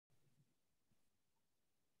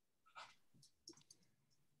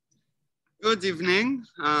Good evening,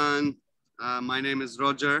 and my name is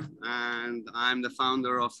Roger, and I'm the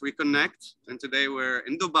founder of Reconnect. And today we're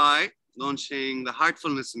in Dubai launching the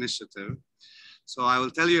Heartfulness initiative. So I will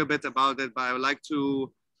tell you a bit about it, but I would like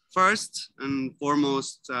to first and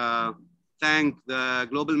foremost thank the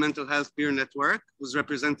Global Mental Health Peer Network, who's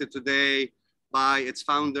represented today by its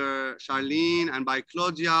founder, Charlene, and by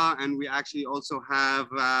Claudia. And we actually also have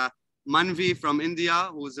Manvi from India,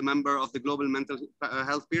 who is a member of the Global Mental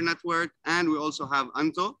Health Peer Network. And we also have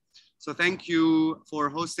Anto. So thank you for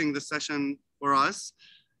hosting the session for us.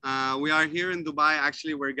 We are here in Dubai,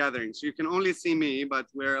 actually we're gathering. So you can only see me, but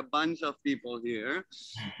we're a bunch of people here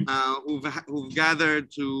who've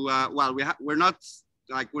gathered to, we're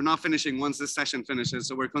not finishing once this session finishes.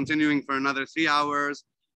 So we're continuing for another 3 hours.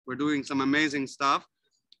 We're doing some amazing stuff.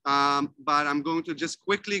 But I'm going to just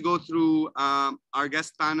quickly go through our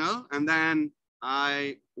guest panel and then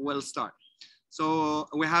I will start. So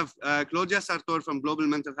we have Claudia Sartor from Global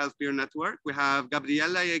Mental Health Peer Network. We have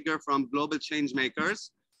Gabriella Yeager from Global Changemakers,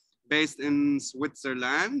 based in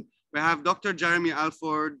Switzerland. We have Dr. Jeremy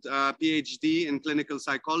Alford, PhD in clinical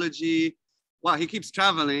psychology. Well, he keeps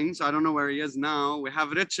traveling, so I don't know where he is now. We have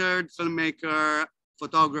Richard, filmmaker,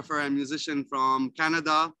 photographer, and musician from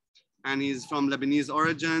Canada, and he's from Lebanese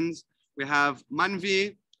origins. We have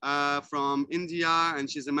Manvi from India, and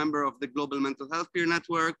she's a member of the Global Mental Health Peer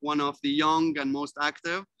Network, one of the young and most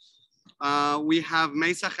active. We have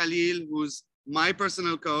Maysa Khalil, who's my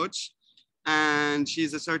personal coach, and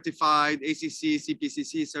she's a certified ACC,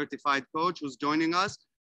 CPCC certified coach who's joining us.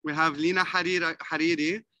 We have Lina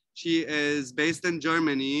Hariri. She is based in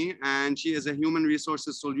Germany, and she is a human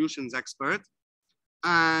resources solutions expert.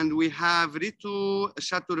 And we have Ritu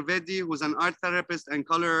Chaturvedi, who's an art therapist and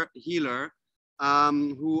color healer,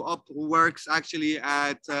 who works actually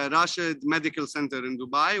at Rashid Medical Center in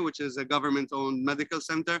Dubai, which is a government-owned medical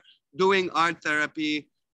center, doing art therapy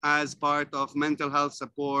as part of mental health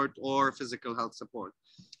support or physical health support.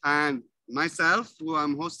 And myself, who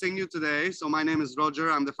I'm hosting you today. So my name is Roger.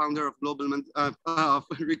 I'm the founder of of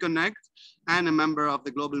Reconnect and a member of the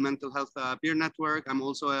Global Mental Health Peer Network. I'm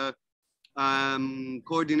also a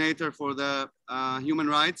coordinator for the Human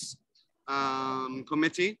Rights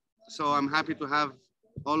Committee. So I'm happy to have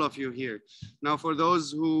all of you here. Now, for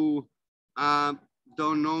those who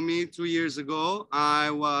don't know me, 2 years ago,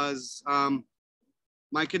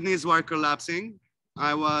 my kidneys were collapsing.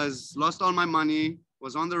 I lost all my money,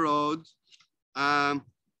 was on the road.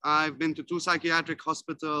 I've been to 2 psychiatric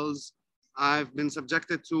hospitals. I've been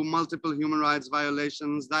subjected to multiple human rights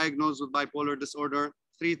violations, diagnosed with bipolar disorder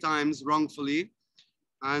 3 times wrongfully.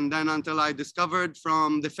 And then until I discovered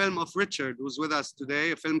from the film of Richard, who's with us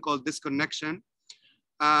today, a film called Disconnection.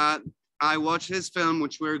 I watched his film,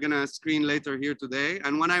 which we're gonna screen later here today.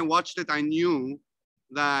 And when I watched it, I knew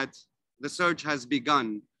that the search has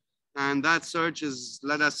begun. And that search has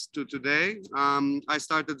led us to today. I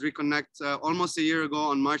started Reconnect almost a year ago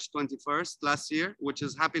on March 21st last year, which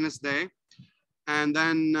is Happiness Day. And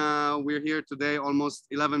then we're here today, almost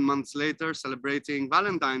 11 months later, celebrating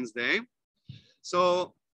Valentine's Day.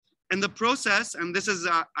 So in the process, and this is,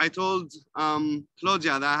 I told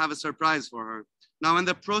Claudia that I have a surprise for her. Now in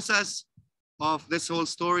the process of this whole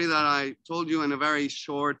story that I told you in a very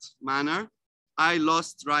short manner, I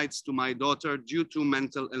lost rights to my daughter due to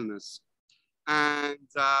mental illness. And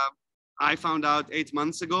I found out 8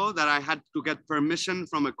 months ago that I had to get permission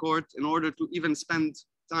from a court in order to even spend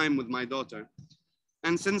time with my daughter.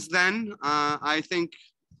 And since then, I think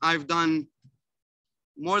I've done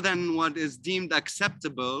more than what is deemed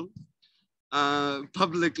acceptable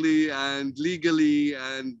publicly and legally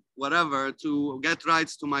and whatever to get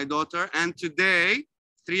rights to my daughter. And today,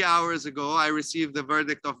 3 hours ago, I received the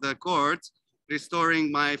verdict of the court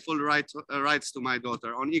restoring my full rights to my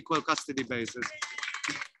daughter on equal custody basis.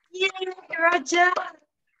 Yeah, Roger.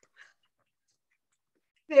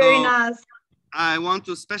 Very nice. I want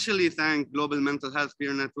to especially thank Global Mental Health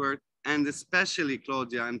Peer Network and especially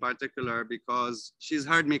Claudia in particular, because she's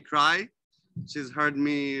heard me cry, she's heard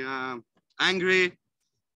me angry,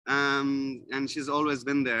 and she's always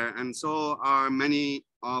been there. And so are many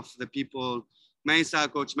of the people.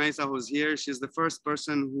 Maysa, Coach Maysa, who's here, she's the first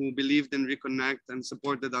person who believed in Reconnect and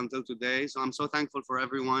supported until today. So I'm so thankful for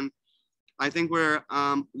everyone. I think we're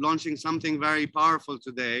launching something very powerful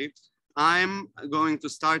today. I'm going to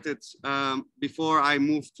start it before I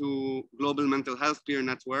move to Global Mental Health Peer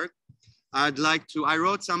Network. I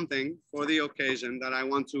wrote something for the occasion that I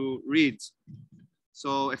want to read.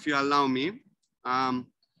 So if you allow me,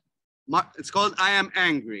 it's called I Am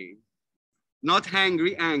Angry, not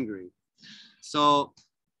hangry, angry. So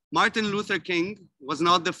Martin Luther King was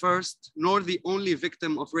not the first nor the only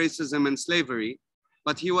victim of racism and slavery,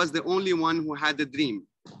 but he was the only one who had a dream.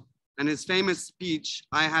 And his famous speech,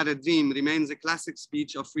 "I Had a Dream," remains a classic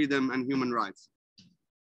speech of freedom and human rights.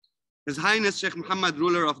 His Highness Sheikh Mohammed,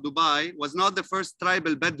 ruler of Dubai, was not the first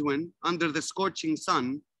tribal Bedouin under the scorching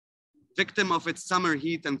sun, victim of its summer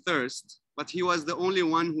heat and thirst, but he was the only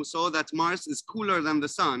one who saw that Mars is cooler than the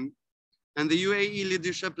sun, and the UAE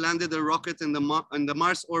leadership landed a rocket in the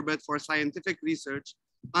Mars orbit for scientific research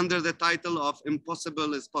under the title of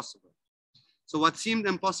 "Impossible is Possible." So what seemed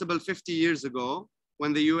impossible 50 years ago,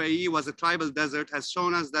 when the UAE was a tribal desert, has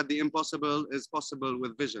shown us that the impossible is possible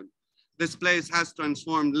with vision. This place has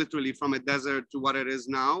transformed literally from a desert to what it is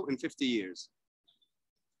now in 50 years.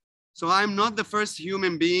 So I'm not the first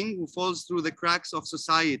human being who falls through the cracks of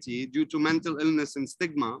society due to mental illness and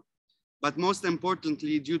stigma, but most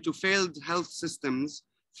importantly, due to failed health systems,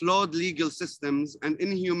 flawed legal systems, and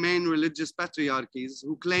inhumane religious patriarchies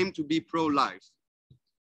who claim to be pro-life.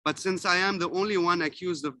 But since I am the only one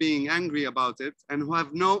accused of being angry about it and who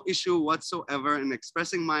have no issue whatsoever in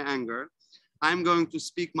expressing my anger, I'm going to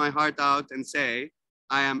speak my heart out and say,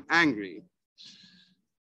 I am angry.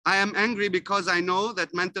 I am angry because I know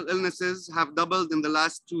that mental illnesses have doubled in the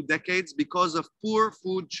last 2 decades because of poor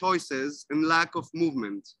food choices and lack of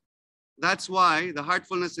movement. That's why the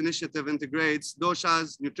Heartfulness Initiative integrates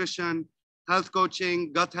doshas, nutrition, health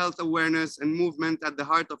coaching, gut health awareness, and movement at the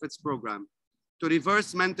heart of its program. To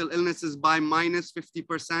reverse mental illnesses by minus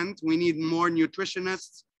 50%, we need more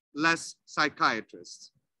nutritionists, less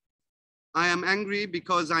psychiatrists. I am angry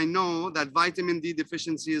because I know that vitamin D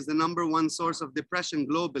deficiency is the #1 source of depression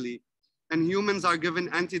globally, and humans are given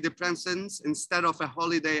antidepressants instead of a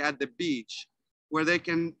holiday at the beach, where they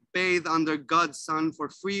can bathe under God's sun for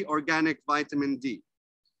free organic vitamin D.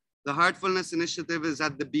 The Heartfulness Initiative is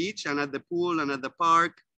at the beach and at the pool and at the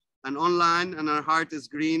park and online, and our heart is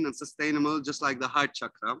green and sustainable, just like the heart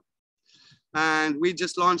chakra. And we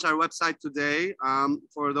just launched our website today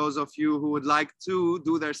for those of you who would like to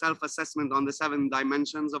do their self-assessment on the 7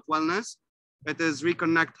 dimensions of wellness. It is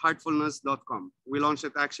reconnectheartfulness.com. We launched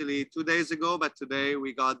it actually 2 days ago, but today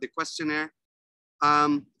we got the questionnaire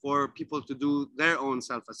for people to do their own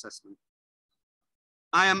self-assessment.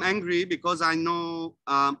 I am angry because I know,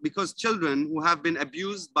 because children who have been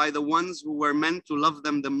abused by the ones who were meant to love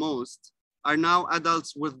them the most are now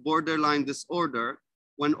adults with borderline disorder,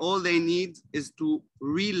 when all they need is to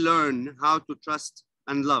relearn how to trust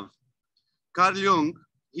and love. Carl Jung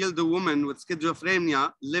healed a woman with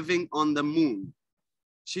schizophrenia living on the moon.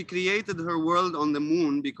 She created her world on the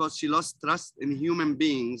moon because she lost trust in human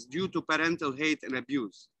beings due to parental hate and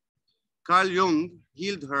abuse. Carl Jung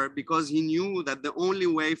healed her because he knew that the only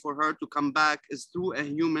way for her to come back is through a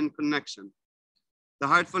human connection. The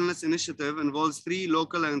Heartfulness Initiative involves 3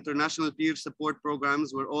 local and international peer support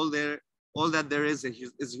programs where all that there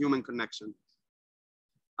is human connection.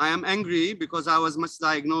 I am angry because I was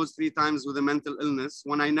misdiagnosed 3 times with a mental illness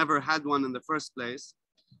when I never had one in the first place.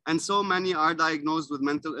 And so many are diagnosed with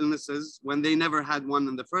mental illnesses when they never had one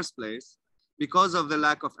in the first place because of the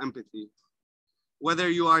lack of empathy. Whether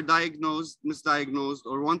you are diagnosed, misdiagnosed,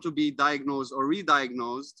 or want to be diagnosed or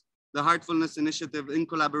re-diagnosed, the Heartfulness Initiative, in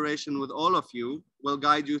collaboration with all of you, will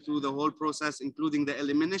guide you through the whole process, including the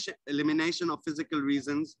elimination of physical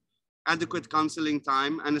reasons, adequate counseling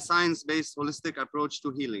time, and a science-based holistic approach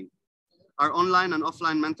to healing. Our online and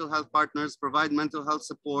offline mental health partners provide mental health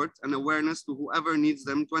support and awareness to whoever needs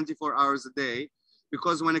them 24 hours a day,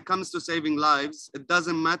 because when it comes to saving lives, it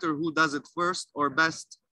doesn't matter who does it first or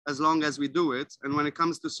best, as long as we do it. And when it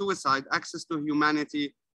comes to suicide, access to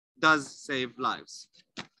humanity does save lives.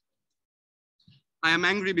 I am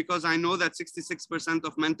angry because I know that 66%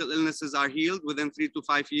 of mental illnesses are healed within 3 to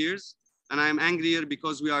 5 years. And I am angrier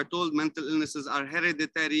because we are told mental illnesses are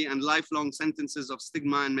hereditary and lifelong sentences of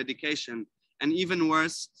stigma and medication, and even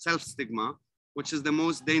worse, self-stigma, which is the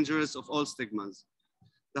most dangerous of all stigmas.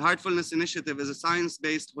 The Heartfulness Initiative is a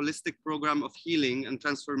science-based holistic program of healing and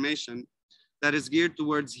transformation that is geared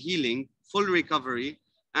towards healing, full recovery,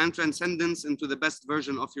 and transcendence into the best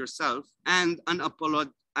version of yourself, and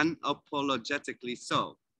unapologetically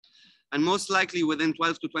so. And most likely within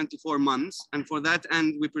 12 to 24 months. And for that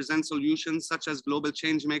end, we present solutions such as global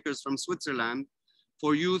change makers from Switzerland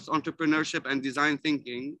for youth entrepreneurship and design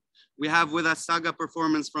thinking. We have with us Saga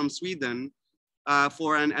Performance from Sweden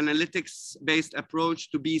for an analytics-based approach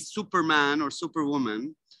to be Superman or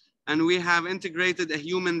Superwoman. And we have integrated a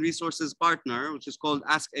human resources partner, which is called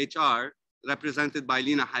Ask HR, represented by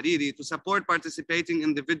Lina Hariri, to support participating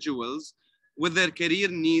individuals with their career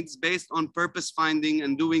needs based on purpose finding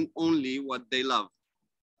and doing only what they love.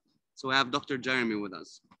 So we have Dr. Jeremy with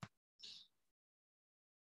us.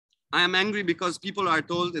 I am angry because people are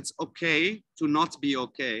told it's okay to not be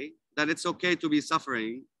okay, that it's okay to be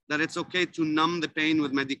suffering, that it's okay to numb the pain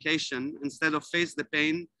with medication instead of face the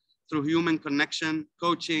pain through human connection,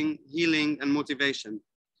 coaching, healing, and motivation.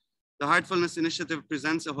 The Heartfulness Initiative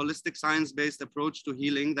presents a holistic science-based approach to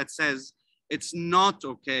healing that says it's not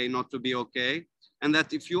okay not to be okay, and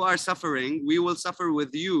that if you are suffering, we will suffer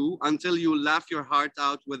with you until you laugh your heart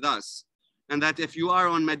out with us. And that if you are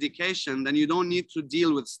on medication, then you don't need to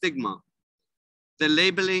deal with stigma, the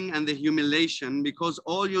labeling and the humiliation, because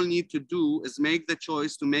all you'll need to do is make the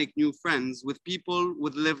choice to make new friends with people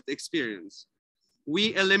with lived experience.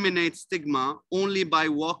 We eliminate stigma only by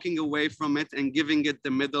walking away from it and giving it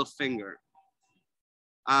the middle finger.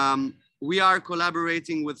 We are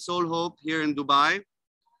collaborating with Soul Hope here in Dubai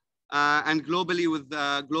and globally with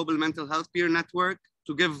the Global Mental Health Peer Network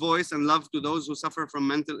to give voice and love to those who suffer from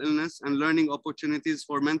mental illness and learning opportunities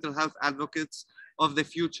for mental health advocates of the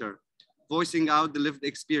future, voicing out the lived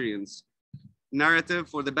experience, narrative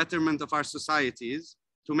for the betterment of our societies,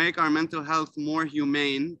 to make our mental health more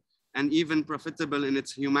humane and even profitable in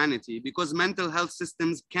its humanity, because mental health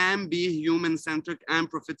systems can be human-centric and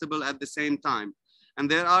profitable at the same time. And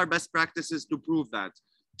there are best practices to prove that.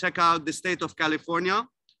 Check out the state of California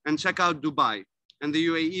and check out Dubai and the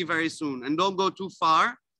UAE very soon. And don't go too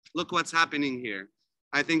far. Look what's happening here.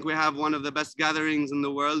 I think we have one of the best gatherings in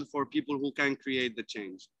the world for people who can create the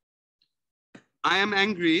change. I am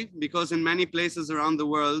angry because in many places around the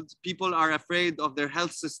world, people are afraid of their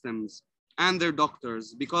health systems and their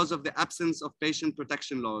doctors because of the absence of patient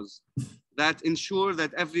protection laws that ensure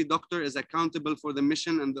that every doctor is accountable for the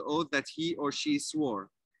mission and the oath that he or she swore.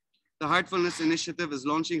 The Heartfulness Initiative is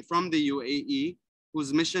launching from the UAE,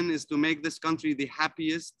 whose mission is to make this country the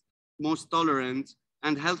happiest, most tolerant,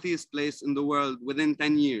 and healthiest place in the world within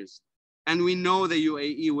 10 years. And we know the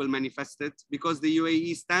UAE will manifest it because the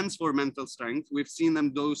UAE stands for mental strength. We've seen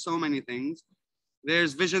them do so many things.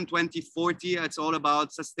 There's Vision 2040. It's all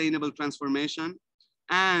about sustainable transformation.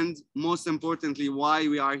 And most importantly, why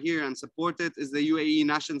we are here and support it is the UAE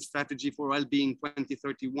National Strategy for Wellbeing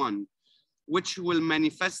 2031, which will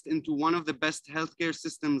manifest into one of the best healthcare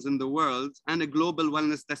systems in the world and a global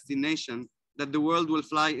wellness destination that the world will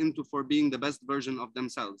fly into for being the best version of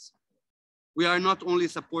themselves. We are not only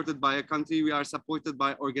supported by a country, we are supported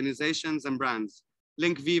by organizations and brands.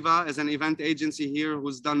 Link Viva is an event agency here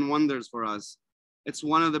who's done wonders for us. It's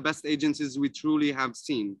one of the best agencies we truly have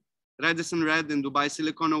seen. Radisson Red in Dubai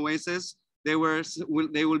Silicon Oasis, they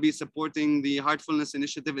will be supporting the Heartfulness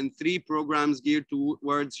Initiative in 3 programs geared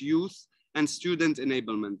towards youth and student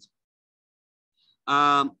enablement.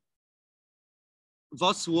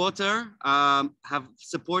 Voss Water have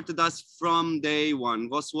supported us from day one.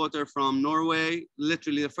 Voss Water from Norway,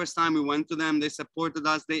 literally the first time we went to them, they supported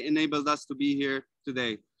us, they enabled us to be here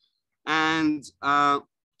today. And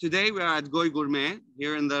today we are at Goy Gourmet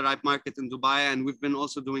here in the Ripe Market in Dubai, and we've been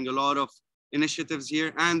also doing a lot of initiatives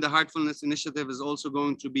here, and the Heartfulness Initiative is also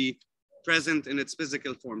going to be present in its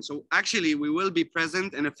physical form. So actually we will be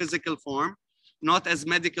present in a physical form, not as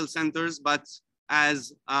medical centers, but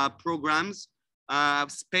as programs,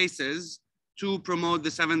 spaces to promote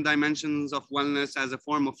the 7 dimensions of wellness as a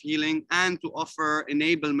form of healing and to offer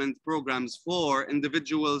enablement programs for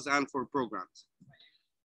individuals and for programs.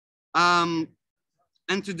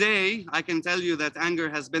 And today I can tell you that anger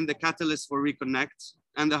has been the catalyst for Reconnect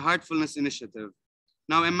and the Heartfulness Initiative.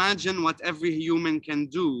 Now imagine what every human can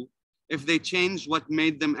do if they change what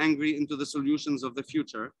made them angry into the solutions of the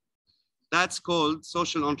future. That's called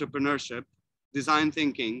social entrepreneurship, design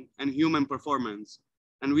thinking, and human performance.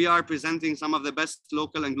 And we are presenting some of the best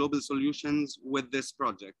local and global solutions with this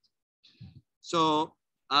project. So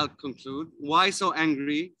I'll conclude. Why so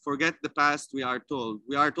angry? Forget the past, we are told.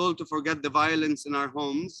 We are told to forget the violence in our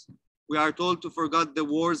homes. We are told to forget the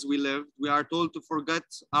wars we lived. We are told to forget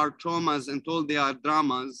our traumas and told they are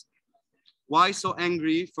dramas. Why so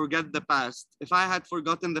angry? Forget the past. If I had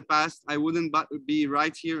forgotten the past, I wouldn't be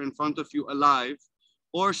right here in front of you alive,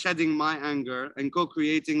 or shedding my anger and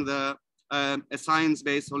co-creating a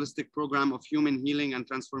science-based holistic program of human healing and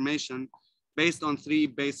transformation based on 3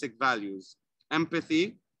 basic values: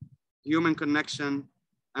 empathy, human connection,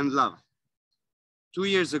 and love. 2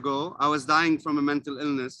 years ago, I was dying from a mental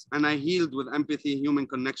illness and I healed with empathy, human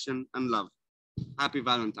connection, and love. Happy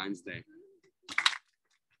Valentine's Day.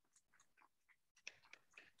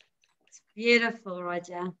 It's beautiful,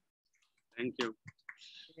 Roger. Thank you.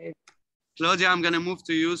 Claudia, I'm going to move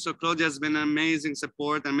to you. So Claudia has been an amazing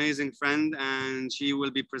support, amazing friend, and she will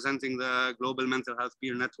be presenting the Global Mental Health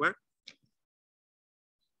Peer Network.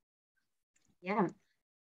 Yeah.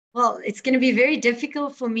 Well, it's going to be very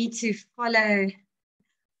difficult for me to follow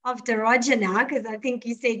after Roger now, because I think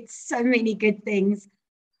you said so many good things.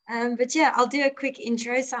 But yeah, I'll do a quick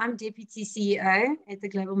intro. So I'm Deputy CEO at the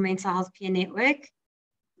Global Mental Health Peer Network.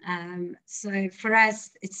 So for us,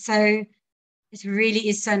 it really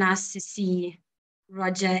is so nice to see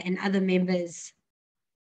Roger and other members,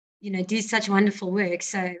 do such wonderful work.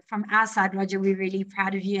 So from our side, Roger, we're really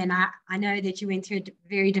proud of you. And I know that you went through a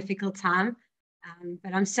very difficult time,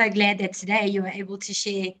 but I'm so glad that today you were able to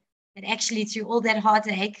share that actually through all that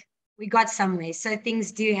heartache, we got somewhere. So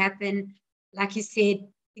things do happen. Like you said,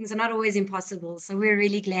 things are not always impossible. So we're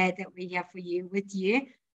really glad that we're here for you, with you,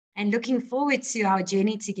 and looking forward to our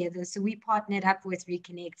journey together. So we partnered up with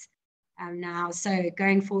Reconnect now. So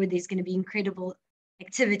going forward, there's going to be incredible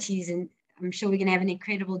activities, and I'm sure we're going to have an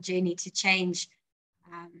incredible journey to change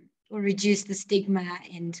or reduce the stigma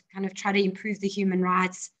and kind of try to improve the human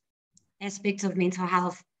rights aspect of mental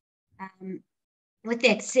health. With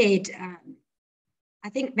that said, I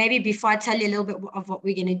think maybe before I tell you a little bit of what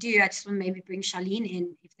we're going to do, I just want to maybe bring Charlene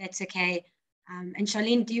in, if that's okay. And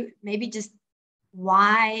Charlene, do you maybe just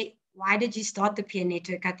why did you start the peer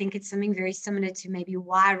network? I think it's something very similar to maybe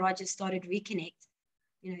why Roger started Reconnect.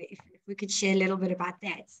 If we could share a little bit about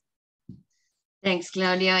that. Thanks,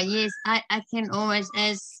 Claudia. Yes, I can almost,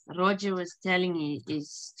 as Roger was telling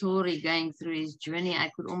his story, going through his journey,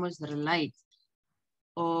 I could almost relate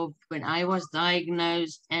of when I was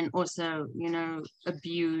diagnosed, and also,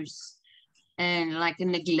 abuse and like a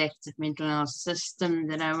neglected mental health system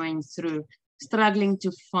that I went through, struggling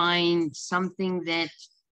to find something that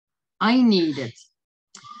I needed,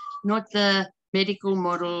 not the medical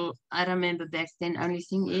model. I remember back then, only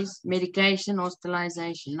thing is medication,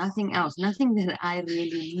 hospitalization, nothing else, nothing that I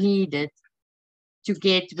really needed to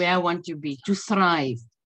get where I want to be, to thrive.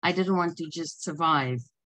 I didn't want to just survive.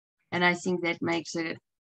 And I think that makes a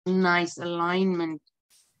nice alignment,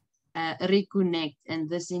 Reconnect, and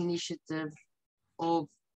this initiative of,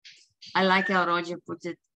 I like how Roger put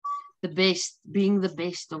it, being the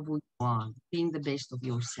best of who you are, being the best of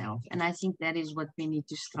yourself. And I think that is what we need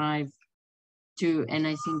to strive to. And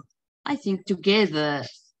I think together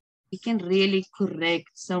we can really correct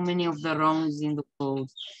so many of the wrongs in the world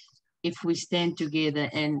if we stand together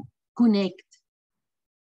and connect.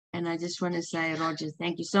 And I just want to say, Roger,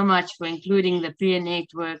 thank you so much for including the peer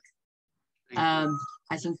network.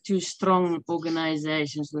 I think two strong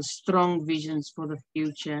organizations with strong visions for the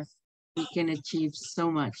future, we can achieve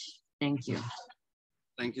so much. Thank you.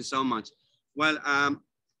 Thank you so much. Well,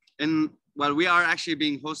 we are actually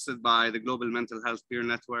being hosted by the Global Mental Health Peer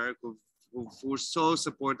Network, who are so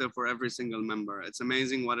supportive for every single member. It's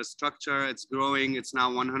amazing what a structure. It's growing. It's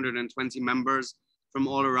now 120 members from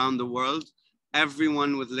all around the world,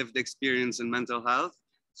 everyone with lived experience in mental health.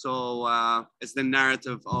 So it's the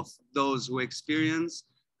narrative of those who experience,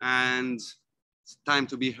 and it's time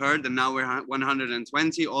to be heard. And now we're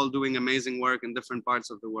 120, all doing amazing work in different parts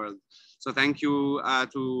of the world. So thank you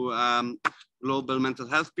to Global Mental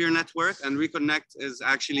Health Peer Network. And Reconnect is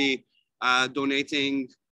actually donating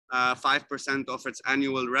 5% of its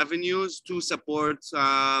annual revenues to support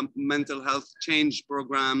mental health change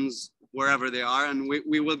programs wherever they are. And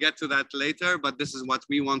we will get to that later, but this is what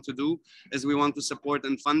we want to do, is we want to support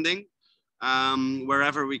and funding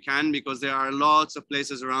wherever we can, because there are lots of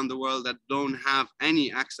places around the world that don't have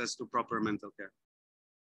any access to proper mental care.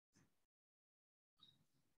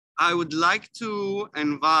 I would like to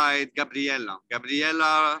invite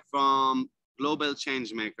Gabriela from Global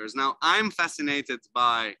Changemakers. Now, I'm fascinated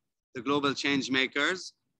by the Global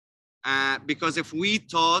Changemakers because if we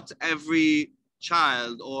taught every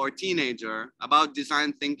child or teenager about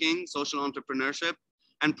design thinking, social entrepreneurship,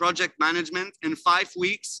 and project management in 5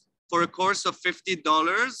 weeks for a course of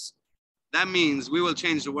 $50, that means we will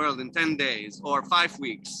change the world in 10 days or 5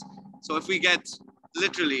 weeks. So if we get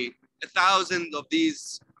literally 1,000 of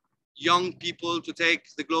these young people to take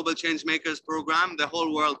the Global Changemakers program, the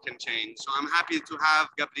whole world can change. So I'm happy to have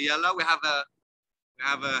Gabriela. We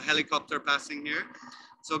have a helicopter passing here.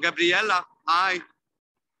 So Gabriela, hi.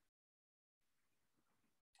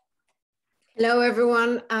 Hello,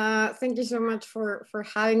 everyone. Thank you so much for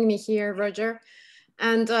having me here, Roger.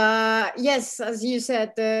 And yes, as you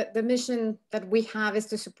said, the mission that we have is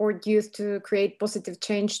to support youth to create positive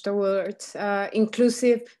change towards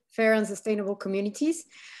inclusive, fair, and sustainable communities.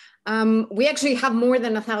 We actually have more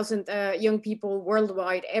than 1,000 young people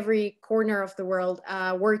worldwide, every corner of the world,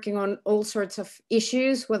 working on all sorts of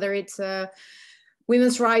issues, whether it's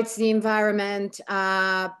women's rights, the environment,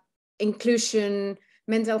 inclusion,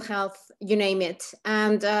 mental health, you name it.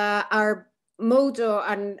 And our motto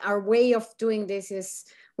and our way of doing this is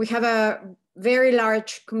we have a very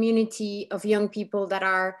large community of young people that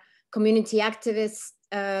are community activists,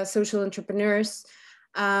 social entrepreneurs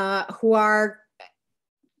who are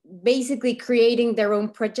basically creating their own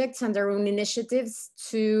projects and their own initiatives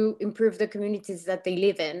to improve the communities that they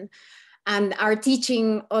live in, and are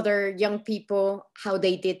teaching other young people how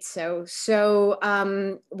they did so. So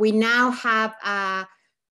we now have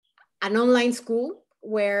an online school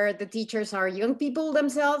where the teachers are young people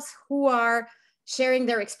themselves who are sharing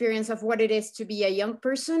their experience of what it is to be a young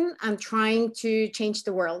person and trying to change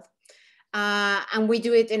the world. And we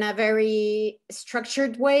do it in a very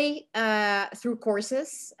structured way through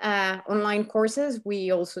courses, online courses.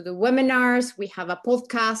 We also do webinars. We have a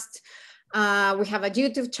podcast. We have a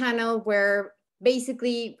YouTube channel where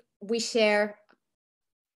basically we share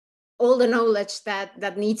all the knowledge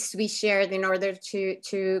that needs to be shared in order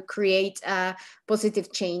to create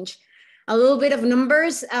positive change. A little bit of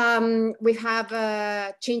numbers. We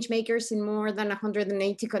have change makers in more than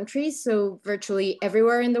 180 countries, so virtually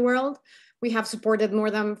everywhere in the world. We have supported more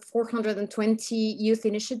than 420 youth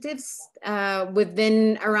initiatives. We've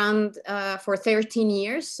been around for 13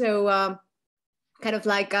 years, so kind of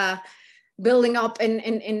like building up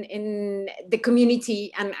in the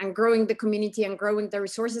community and growing the community and growing the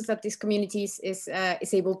resources that this community is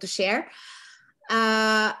able to share.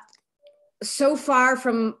 So far,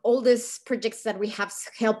 from all these projects that we have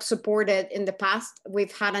helped supported in the past,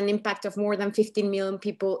 we've had an impact of more than 15 million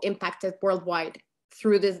people impacted worldwide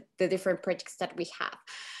through the different projects that we have.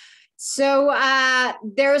 So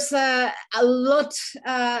there's a lot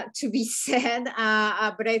to be said,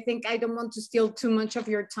 but I think I don't want to steal too much of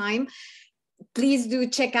your time. Please do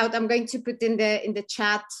check out, I'm going to put in the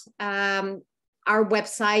chat our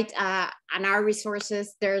website and our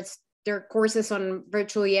resources. There are courses on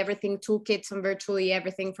virtually everything, toolkits on virtually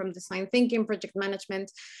everything from design thinking, project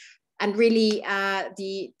management, and really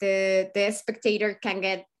the spectator can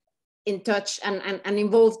get in touch and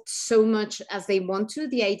involved so much as they want to.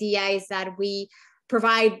 The idea is that we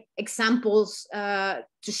provide examples to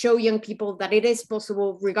show young people that it is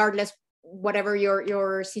possible, regardless whatever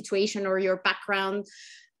your situation or your background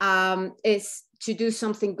is, to do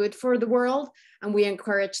something good for the world, and we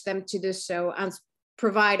encourage them to do so and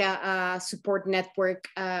provide a support network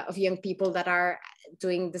of young people that are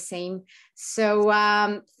doing the same. So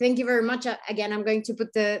thank you very much. Again, I'm going to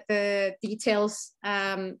put the details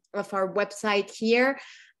of our website here,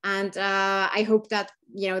 and I hope that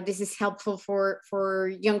this is helpful for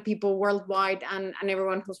young people worldwide and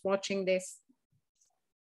everyone who's watching this.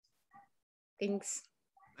 Thanks.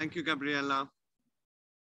 Thank you, Gabriela.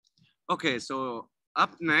 Okay, so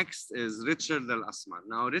up next is Richard Al Asmar.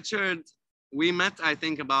 Now, Richard, we met, I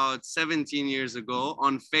think, about 17 years ago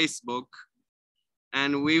on Facebook,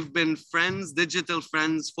 and we've been friends, digital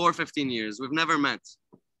friends, for 15 years. We've never met.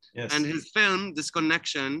 Yes. And his film,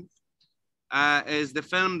 Disconnection, is the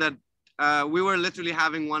film that we were literally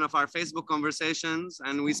having one of our Facebook conversations,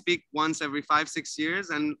 and we speak once every 5-6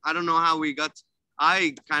 years. And I don't know how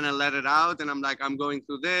I kind of let it out, and I'm like, I'm going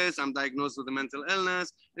through this, I'm diagnosed with a mental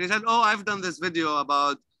illness. And he said, oh, I've done this video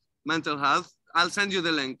about mental health. I'll send you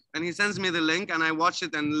the link. And he sends me the link, and I watch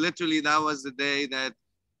it, and literally that was the day that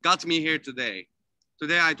got me here today.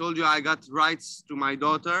 Today, I told you I got rights to my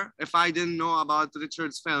daughter. If I didn't know about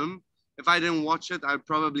Richard's film, if I didn't watch it, I'd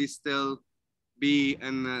probably still be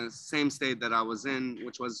in the same state that I was in,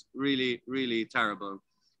 which was really, really terrible.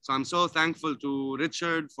 So I'm so thankful to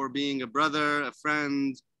Richard for being a brother, a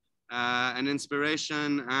friend, an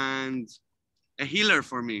inspiration, and a healer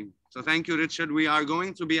for me. So thank you, Richard. We are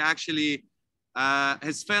going to be actually,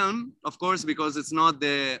 his film, of course, because it's not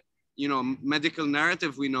the medical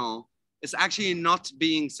narrative we know, it's actually not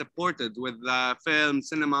being supported with film,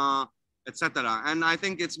 cinema, etc. And I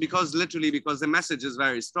think it's literally because the message is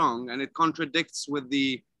very strong and it contradicts with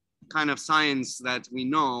the kind of science that we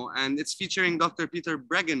know. And it's featuring Dr. Peter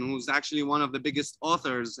Breggin, who's actually one of the biggest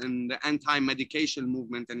authors in the anti-medication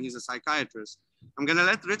movement, and he's a psychiatrist. I'm gonna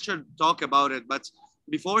let Richard talk about it, but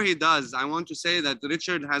before he does, I want to say that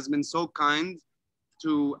Richard has been so kind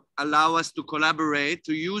to allow us to collaborate,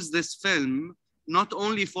 to use this film, not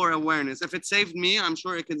only for awareness. If it saved me, I'm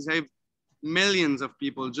sure it can save millions of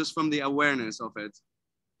people just from the awareness of it.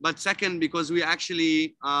 But second, because we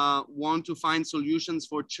actually want to find solutions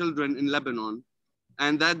for children in Lebanon.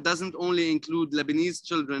 And that doesn't only include Lebanese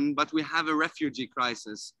children, but we have a refugee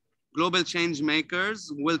crisis. Global change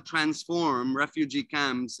makers will transform refugee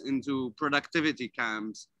camps into productivity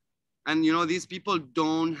camps. And these people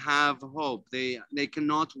don't have hope. They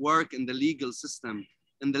cannot work in the legal system,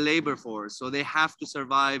 in the labor force. So they have to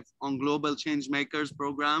survive on global change makers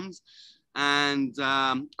programs and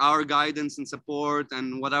our guidance and support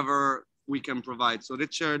and whatever we can provide. So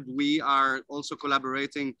Richard, we are also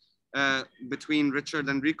collaborating between Richard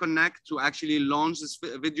and Reconnect to actually launch this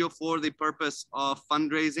video for the purpose of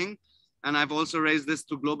fundraising. And I've also raised this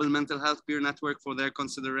to Global Mental Health Peer Network for their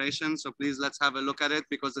consideration. So please, let's have a look at it,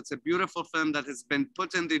 because it's a beautiful film that has been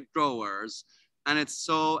put in the drawers and it's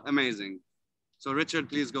so amazing. So Richard,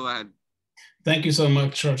 please go ahead. Thank you so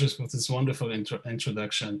much, Roger, for this wonderful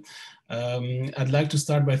introduction. I'd like to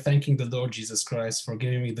start by thanking the Lord Jesus Christ for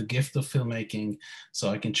giving me the gift of filmmaking so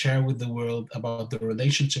I can share with the world about the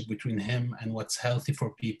relationship between him and what's healthy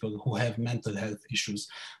for people who have mental health issues,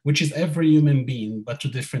 which is every human being, but to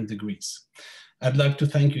different degrees. I'd like to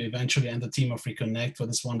thank you eventually and the team of Reconnect for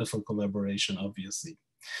this wonderful collaboration, obviously.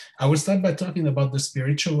 I will start by talking about the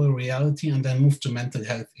spiritual reality and then move to mental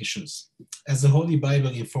health issues. As the Holy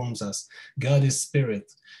Bible informs us, God is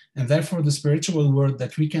spirit, and therefore the spiritual world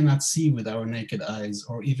that we cannot see with our naked eyes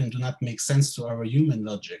or even do not make sense to our human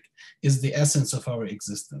logic is the essence of our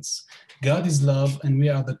existence. God is love, and we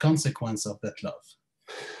are the consequence of that love.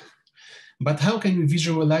 But how can we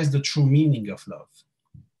visualize the true meaning of love?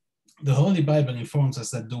 The Holy Bible informs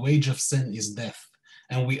us that the wage of sin is death,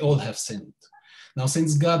 and we all have sinned. Now,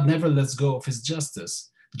 since God never lets go of his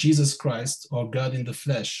justice, Jesus Christ, or God in the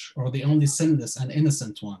flesh, or the only sinless and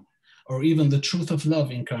innocent one, or even the truth of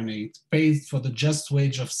love incarnate, paid for the just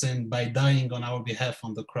wage of sin by dying on our behalf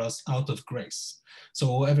on the cross out of grace. So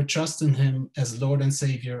whoever trusts in him as Lord and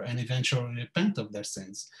Savior and eventually repent of their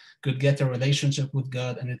sins could get a relationship with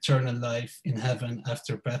God and eternal life in heaven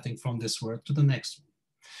after passing from this world to the next one.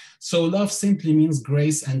 So love simply means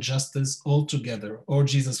grace and justice all together, or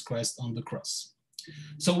Jesus Christ on the cross.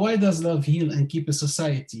 So why does love heal and keep a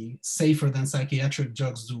society safer than psychiatric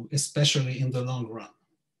drugs do, especially in the long run?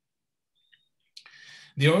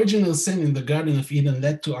 The original sin in the Garden of Eden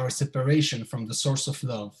led to our separation from the source of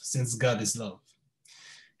love, since God is love.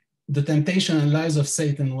 The temptation and lies of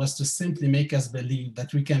Satan was to simply make us believe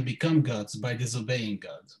that we can become gods by disobeying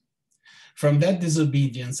God. From that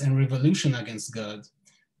disobedience and revolution against God,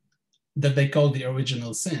 that they call the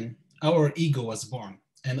original sin, our ego was born,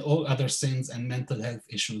 and all other sins and mental health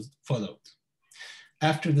issues followed.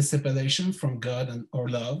 After the separation from God or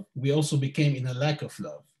love, we also became in a lack of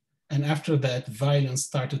love. And after that, violence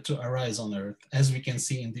started to arise on earth, as we can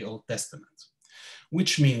see in the Old Testament.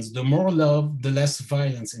 Which means the more love, the less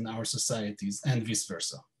violence in our societies, and vice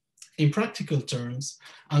versa. In practical terms,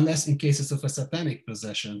 unless in cases of a satanic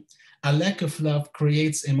possession, a lack of love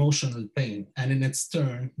creates emotional pain, and in its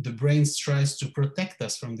turn, the brain tries to protect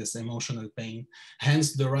us from this emotional pain,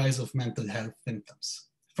 hence the rise of mental health symptoms.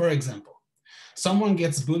 For example, someone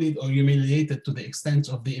gets bullied or humiliated to the extent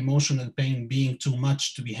of the emotional pain being too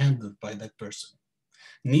much to be handled by that person.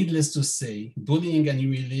 Needless to say, bullying and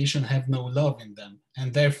humiliation have no love in them,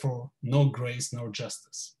 and therefore no grace nor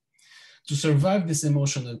justice. To survive this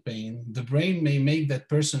emotional pain, the brain may make that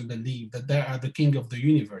person believe that they are the king of the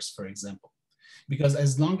universe, for example, because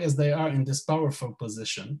as long as they are in this powerful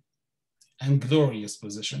position and glorious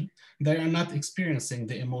position, they are not experiencing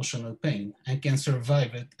the emotional pain and can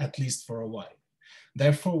survive it at least for a while.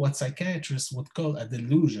 Therefore, what psychiatrists would call a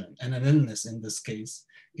delusion, and an illness in this case,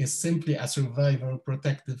 is simply a survival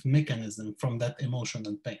protective mechanism from that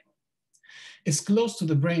emotional pain. It's close to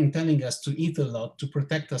the brain telling us to eat a lot to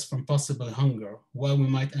protect us from possible hunger, while we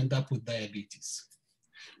might end up with diabetes.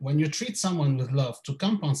 When you treat someone with love to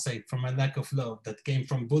compensate from a lack of love that came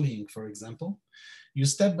from bullying, for example, you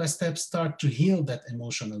step by step start to heal that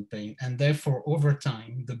emotional pain, and therefore over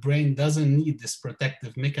time, the brain doesn't need this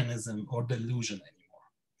protective mechanism or delusion anymore.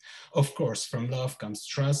 Of course, from love comes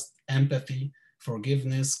trust, empathy,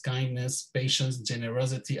 forgiveness, kindness, patience,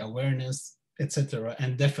 generosity, awareness, etc.,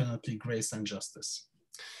 and definitely grace and justice.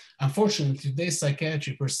 Unfortunately, today's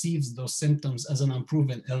psychiatry perceives those symptoms as an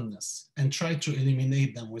unproven illness and try to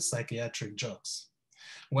eliminate them with psychiatric drugs.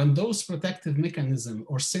 When those protective mechanisms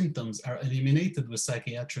or symptoms are eliminated with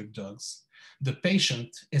psychiatric drugs, the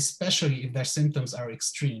patient, especially if their symptoms are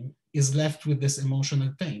extreme, is left with this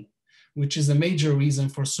emotional pain, which is a major reason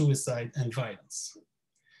for suicide and violence.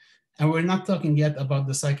 And we're not talking yet about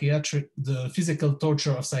the physical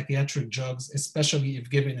torture of psychiatric drugs, especially if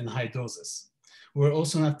given in high doses. We're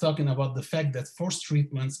also not talking about the fact that forced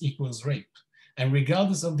treatments equals rape. And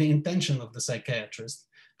regardless of the intention of the psychiatrist,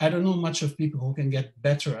 I don't know much of people who can get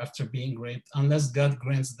better after being raped unless God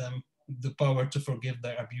grants them the power to forgive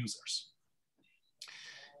their abusers.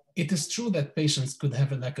 It is true that patients could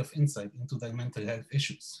have a lack of insight into their mental health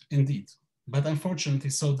issues, indeed, but unfortunately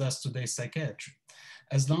so does today's psychiatry,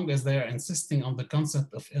 as long as they are insisting on the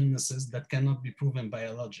concept of illnesses that cannot be proven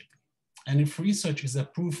biologically. And if research is a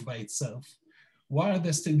proof by itself, why are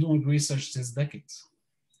they still doing research since decades?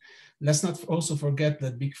 Let's not also forget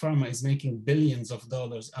that Big Pharma is making billions of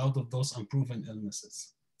dollars out of those unproven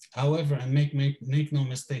illnesses. However, and make no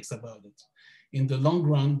mistakes about it, in the long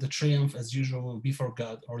run, the triumph as usual will be for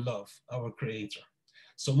God or love, our creator.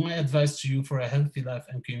 So my advice to you for a healthy life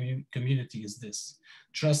and community is this: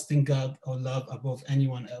 trust in God or love above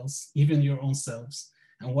anyone else, even your own selves.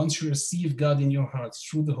 And once you receive God in your hearts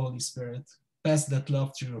through the Holy Spirit, pass that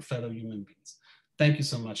love to your fellow human beings. Thank you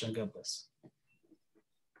so much, and God bless.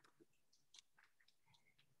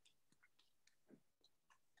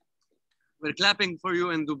 We're clapping for you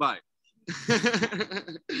in Dubai.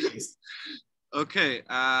 Okay,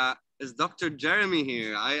 is Dr. Jeremy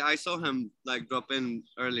here? I saw him like drop in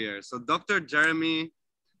earlier. So Dr. Jeremy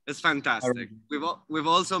is fantastic. We've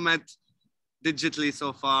also met digitally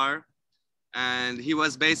so far, and he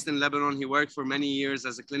was based in Lebanon. He worked for many years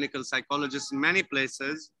as a clinical psychologist in many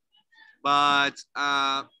places. But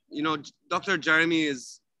you know, Dr. Jeremy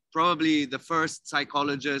is probably the first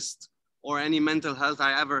psychologist or any mental health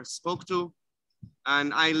I ever spoke to.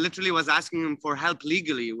 And I literally was asking him for help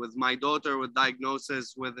legally with my daughter, with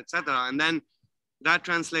diagnosis, with etc. And then that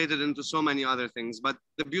translated into so many other things. But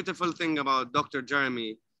the beautiful thing about Dr.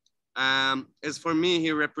 Jeremy is, for me,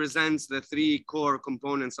 he represents the three core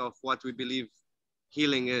components of what we believe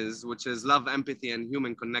healing is, which is love, empathy, and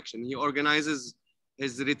human connection. He organizes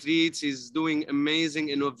his retreats. He's doing amazing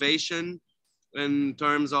innovation in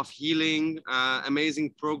terms of healing,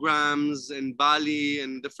 amazing programs in Bali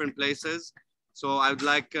and different places. So I would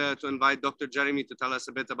like to invite Dr. Jeremy to tell us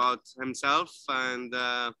a bit about himself. And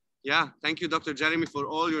yeah, thank you, Dr. Jeremy, for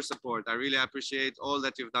all your support. I really appreciate all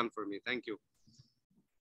that you've done for me. Thank you.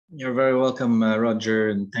 You're very welcome, Roger,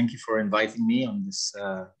 and thank you for inviting me on this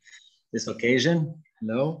this occasion.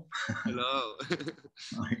 Hello. Hello.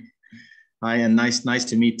 Hi, and nice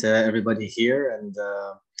to meet everybody here, and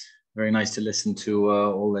very nice to listen to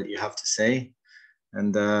all that you have to say.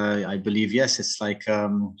 And I believe, yes, it's like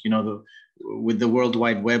you know, with the World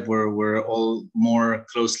Wide Web, we're all more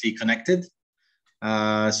closely connected.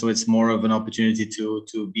 So it's more of an opportunity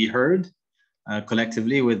to be heard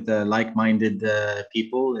collectively with like-minded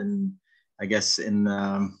people, and I guess in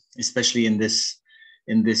especially in this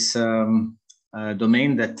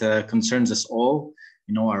domain that concerns us all.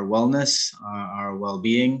 You know, our wellness, our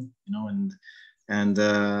well-being. You know, and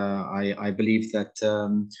I believe that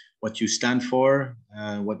what you stand for,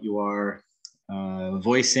 what you are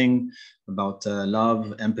voicing about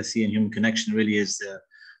love, empathy, and human connection really is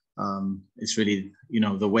it's really, you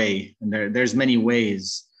know, the way. And there's many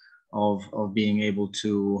ways of being able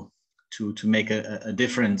to make a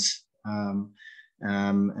difference.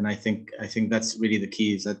 And I think that's really the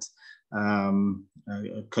key, is that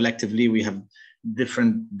collectively we have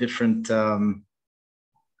different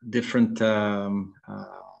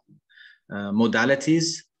modalities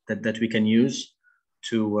that we can use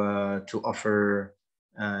to offer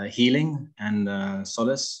healing and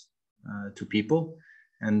solace to people.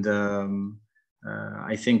 And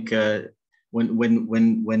I think when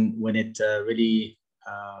it really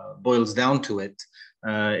boils down to it,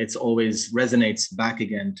 it's always resonates back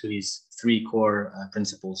again to these three core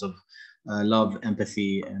principles of love,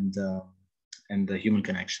 empathy, and the human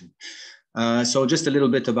connection. So just a little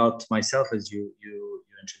bit about myself, as you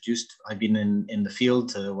introduced. I've been in the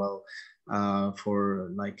field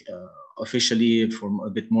for like officially for a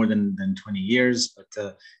bit more than 20 years,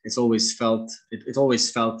 but it's always felt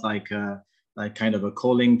like kind of a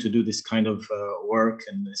calling to do this kind of work,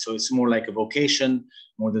 and so it's more like a vocation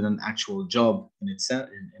more than an actual job in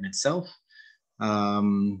itself.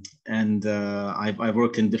 And I've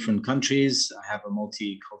worked in different countries. I have a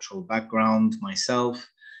multicultural background myself,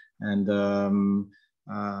 and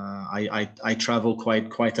I travel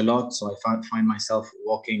quite a lot. So I find myself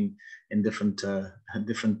walking in different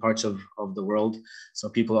parts of the world. So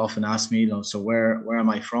people often ask me, you know, so where am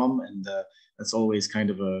I from? And that's always kind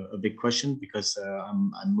of a big question, because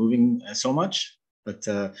I'm moving so much. But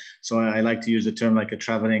so I like to use the term like a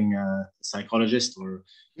traveling psychologist or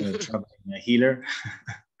traveling healer,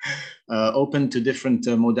 open to different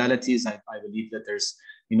modalities. I believe that there's,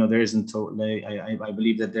 you know, there isn't. I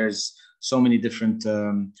believe that there's so many different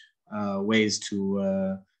ways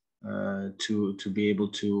to be able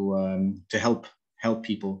to help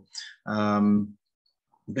people.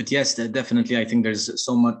 But yes, definitely, I think there's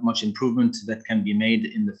so much improvement that can be made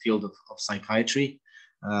in the field of psychiatry.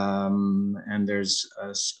 And there's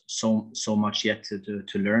so much yet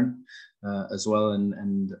to learn as well,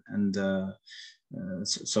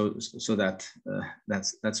 so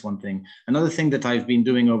that's one thing. Another thing that I've been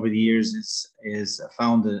doing over the years is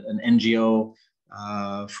found an NGO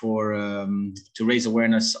to raise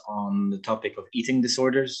awareness on the topic of eating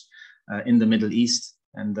disorders. in the Middle East.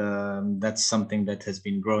 And that's something that has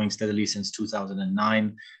been growing steadily since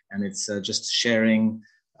 2009. And it's just sharing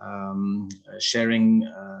and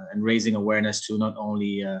raising awareness to not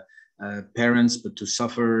only parents, but to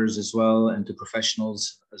sufferers as well, and to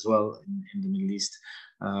professionals as well in the Middle East.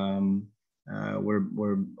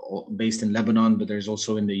 We're based in Lebanon, but there's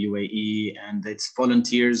also in the UAE, and it's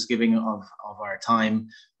volunteers giving of our time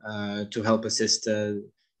to help assist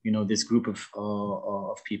this group of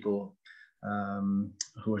people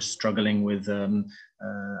who are struggling with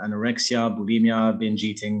anorexia, bulimia, binge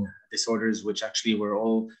eating disorders, which actually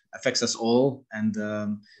affects us all, and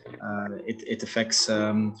it affects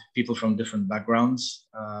people from different backgrounds,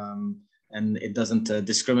 and it doesn't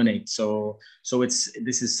discriminate. So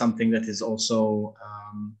this is something that is also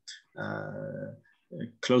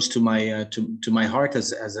close to my heart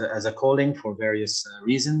as a calling for various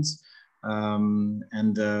reasons,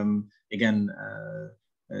 and again.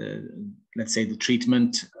 Let's say the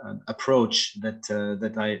treatment approach that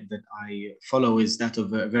I follow is that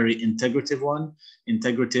of a very integrative one.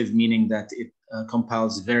 Integrative meaning that it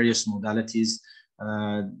compiles various modalities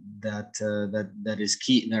that is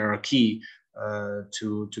key. That are key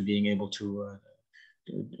to being able to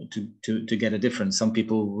get a difference. Some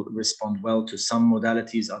people respond well to some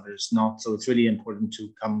modalities, others not. So it's really important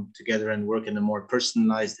to come together and work in a more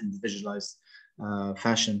personalized, individualized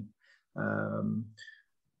fashion.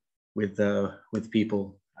 With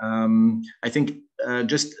people. I think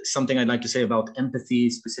just something I'd like to say about empathy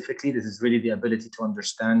specifically, this is really the ability to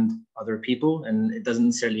understand other people. And it doesn't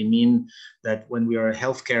necessarily mean that when we are a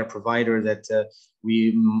healthcare provider that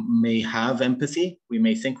we may have empathy. We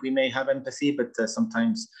may think we may have empathy, but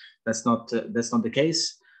sometimes that's not the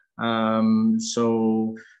case.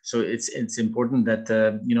 So it's important that,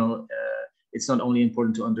 it's not only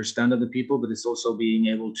important to understand other people, but it's also being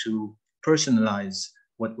able to personalize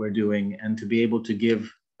what we're doing and to be able to give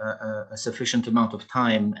a sufficient amount of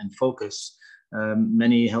time and focus.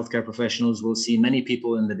 Many healthcare professionals will see many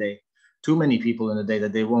people in the day, too many people in the day,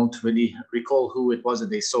 that they won't really recall who it was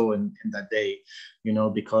that they saw in that day,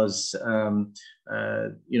 because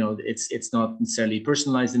it's not necessarily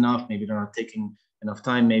personalized enough. Maybe they're not taking enough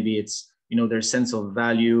time. Maybe it's their sense of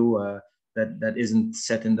value that isn't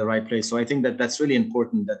set in the right place. So I think that that's really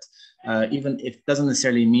important, that even if it doesn't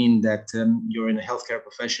necessarily mean that you're in a healthcare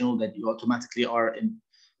professional, that you automatically are in,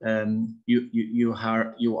 you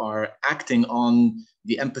are acting on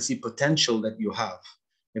the empathy potential that you have,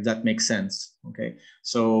 if that makes sense. Okay,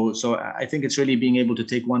 so I think it's really being able to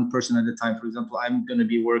take one person at a time. For example, I'm going to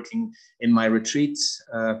be working in my retreats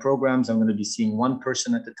programs. I'm going to be seeing one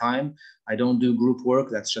person at a time. I don't do group work.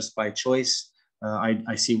 That's just by choice.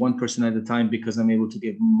 I see one person at a time because I'm able to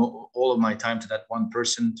give all of my time to that one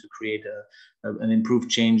person to create an improved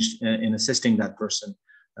change in assisting that person,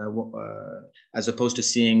 as opposed to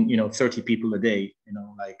seeing 30 people a day,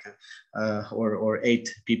 or 8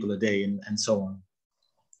 people a day, and so on.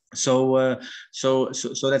 So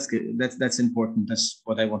that's good. That's important. That's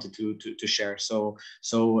what I wanted to share. So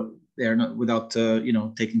they're not, without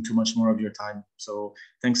taking too much more of your time. So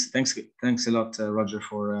thanks a lot, Roger,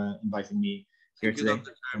 for inviting me here today.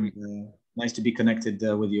 And, nice to be connected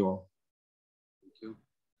with you all. Thank you.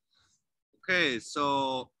 Okay,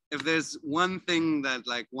 so if there's one thing that,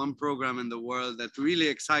 like, one program in the world that really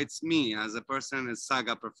excites me as a person, is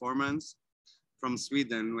Saga Performance from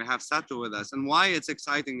Sweden. We have Satu with us. And why it's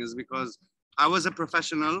exciting is because I was a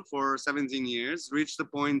professional for 17 years, reached the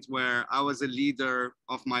point where I was a leader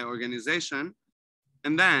of my organization,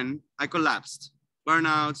 and then I collapsed.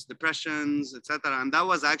 Burnouts, depressions, etc. And that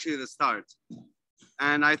was actually the start.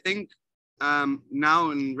 And I think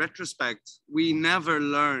now in retrospect, we never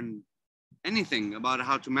learn anything about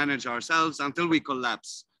how to manage ourselves until we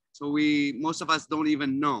collapse. So most of us don't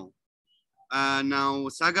even know. Now,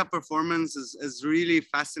 Saga Performance is really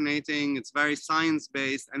fascinating. It's very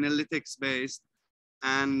science-based, analytics-based.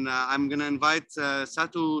 And I'm gonna invite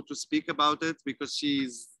Satu to speak about it because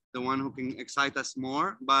she's the one who can excite us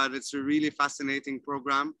more, but it's a really fascinating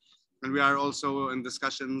program. And we are also in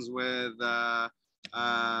discussions with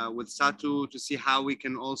Satu to see how we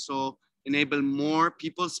can also enable more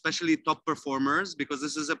people, especially top performers, because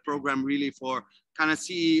this is a program really for kind of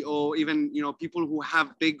CEO, even people who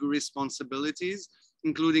have big responsibilities,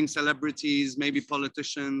 including celebrities, maybe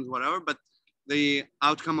politicians, whatever, but the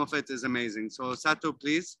outcome of it is amazing. So Satu,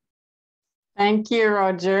 please. Thank you,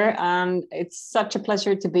 Roger. And it's such a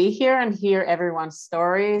pleasure to be here and hear everyone's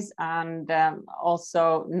stories, and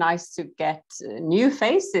also nice to get new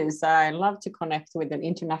faces. I love to connect with an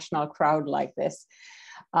international crowd like this.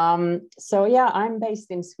 So yeah, I'm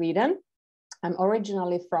based in Sweden. I'm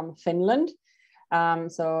originally from Finland.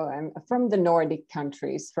 So I'm from the Nordic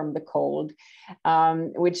countries, from the cold,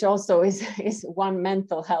 which also is one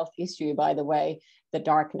mental health issue, by the way, the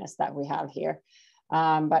darkness that we have here.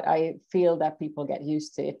 But I feel that people get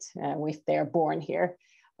used to it if they're born here.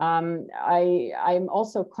 I'm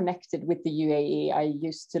also connected with the UAE. I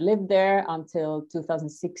used to live there until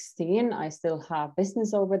 2016. I still have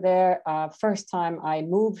business over there. First time I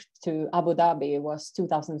moved to Abu Dhabi was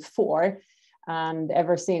 2004. And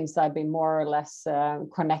ever since, I've been more or less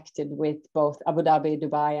connected with both Abu Dhabi,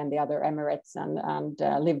 Dubai, and the other Emirates, and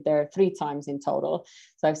lived there 3 times in total.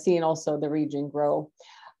 So I've seen also the region grow.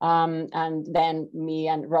 And then me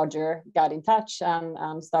and Roger got in touch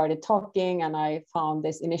and started talking, and I found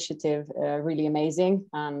this initiative really amazing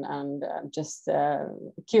and just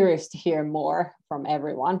curious to hear more from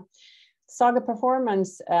everyone. Saga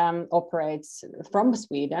Performance operates from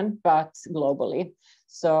Sweden, but globally.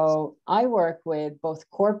 So I work with both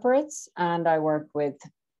corporates and I work with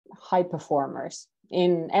high performers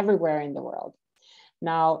everywhere in the world.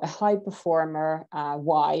 Now, a high performer,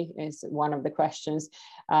 why is one of the questions.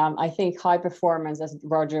 I think high performance, as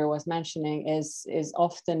Roger was mentioning, is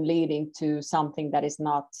often leading to something that is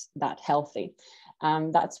not that healthy.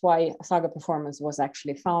 That's why Saga Performance was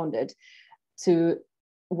actually founded, to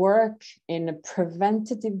work in a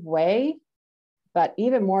preventative way, but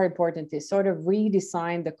even more importantly, sort of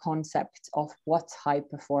redesign the concept of what high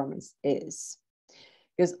performance is.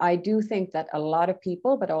 Because I do think that a lot of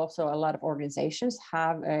people, but also a lot of organizations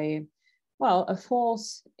have a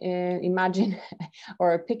false imagine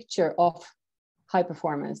or a picture of high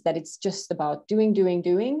performance, that it's just about doing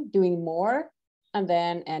more, and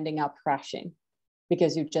then ending up crashing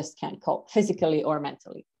because you just can't cope physically or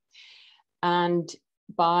mentally. And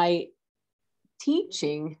by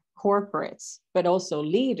teaching corporates, but also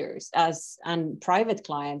leaders and private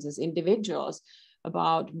clients as individuals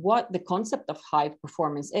about what the concept of high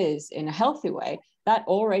performance is in a healthy way, that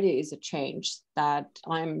already is a change that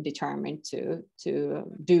I'm determined to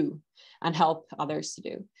do and help others to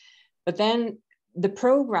do. But then the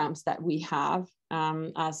programs that we have,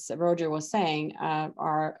 as Roger was saying,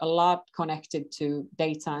 are a lot connected to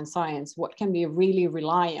data and science. What can we really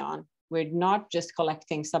rely on? We're not just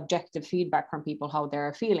collecting subjective feedback from people, how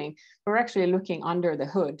they're feeling. We're actually looking under the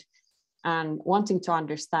hood and wanting to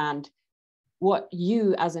understand what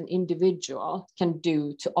you as an individual can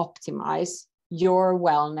do to optimize your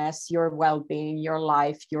wellness, your well-being, your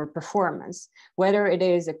life, your performance, whether it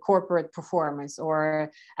is a corporate performance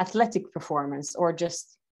or athletic performance or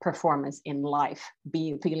just performance in life,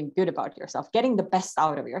 feeling good about yourself, getting the best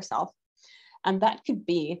out of yourself. And that could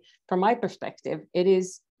be, from my perspective,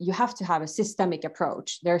 you have to have a systemic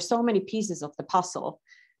approach. There are so many pieces of the puzzle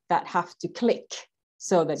that have to click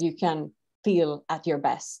so that you can feel at your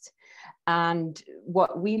best. And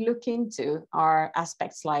what we look into are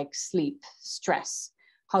aspects like sleep, stress.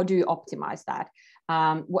 How do you optimize that?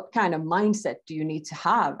 What kind of mindset do you need to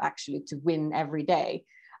have actually to win every day?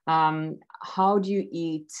 How do you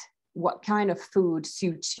eat? What kind of food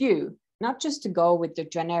suits you? Not just to go with the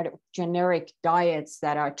generic diets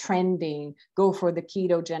that are trending, go for the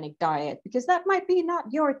ketogenic diet, because that might be not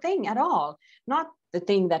your thing at all, not the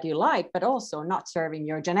thing that you like, but also not serving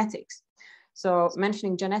your genetics. So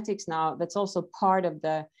mentioning genetics now, that's also part of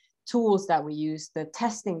the tools that we use, the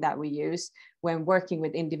testing that we use when working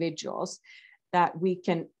with individuals, that we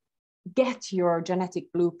can get your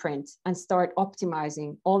genetic blueprint and start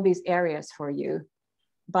optimizing all these areas for you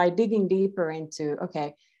by digging deeper into,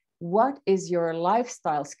 okay, what is your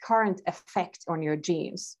lifestyle's current effect on your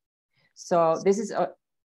genes? So this is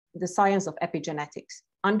the science of epigenetics,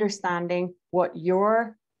 understanding what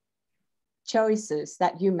your choices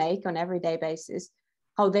that you make on everyday basis,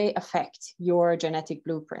 how they affect your genetic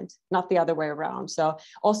blueprint, not the other way around. So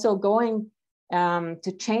also going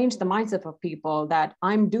to change the mindset of people that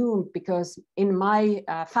I'm doomed because in my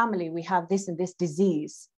family we have this and this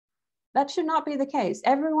disease. That should not be the case.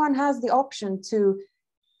 Everyone has the option to,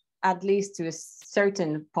 at least to a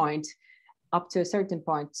certain point, up to a certain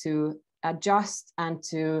point, to adjust and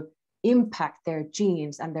to impact their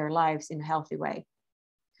genes and their lives in a healthy way.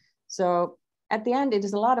 So at the end, it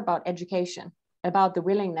is a lot about education, about the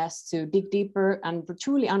willingness to dig deeper and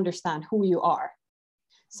truly understand who you are.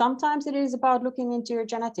 Sometimes it is about looking into your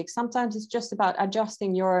genetics. Sometimes it's just about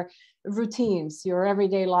adjusting your routines, your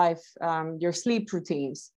everyday life, your sleep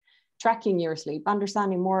routines, tracking your sleep,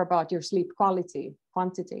 understanding more about your sleep quality,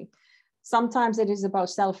 quantity. Sometimes it is about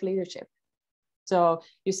self-leadership. So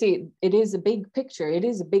you see, it is a big picture, it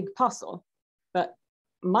is a big puzzle, but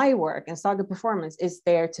my work and Saga Performance is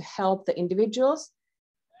there to help the individuals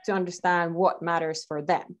to understand what matters for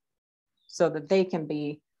them so that they can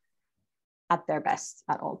be at their best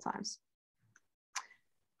at all times.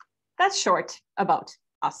 That's short about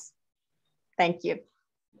us. Thank you.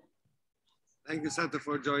 Thank you, Sata,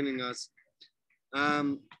 for joining us.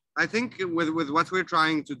 I think with what we're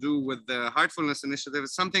trying to do with the Heartfulness Initiative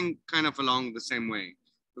is something kind of along the same way,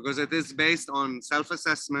 because it is based on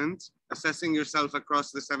self-assessment, assessing yourself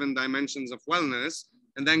across the 7 dimensions of wellness,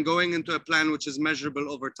 and then going into a plan which is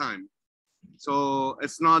measurable over time. So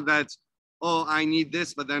it's not that, oh, I need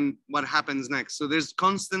this, but then what happens next? So there's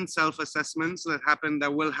constant self-assessments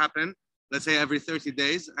that will happen, let's say every 30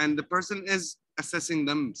 days, and the person is assessing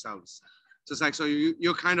themselves. So it's like, so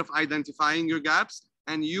you're kind of identifying your gaps,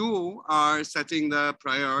 and you are setting the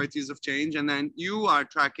priorities of change, and then you are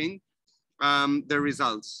tracking the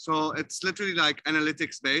results. So it's literally like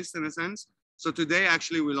analytics based in a sense. So today,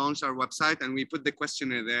 actually, we launched our website and we put the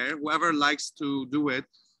questionnaire there. Whoever likes to do it,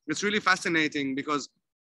 it's really fascinating because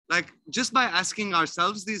like just by asking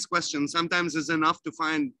ourselves these questions, sometimes is enough to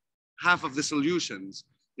find half of the solutions.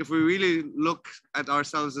 If we really look at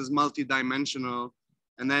ourselves as multidimensional,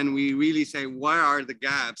 and then we really say, where are the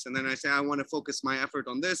gaps? And then I say, I want to focus my effort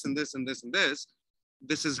on this and this and this and this.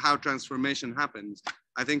 This is how transformation happens.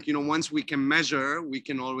 I think, you know, once we can measure, we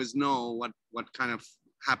can always know what kind of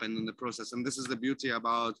happened in the process. And this is the beauty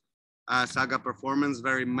about Saga Performance,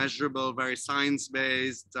 very measurable, very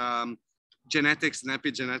science-based, genetics and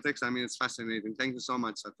epigenetics. I mean, it's fascinating. Thank you so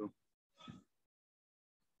much, Satu.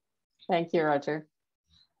 Thank you, Roger.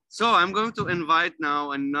 So I'm going to invite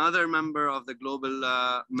now another member of the Global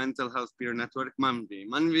Mental Health Peer Network, Manvi.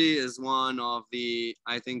 Manvi is one of the,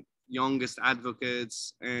 I think, youngest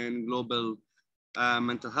advocates in global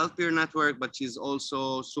mental health peer network, but she's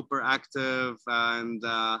also super active and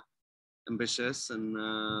ambitious and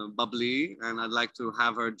bubbly. And I'd like to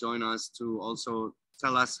have her join us to also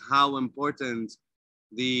tell us how important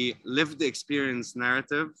the lived experience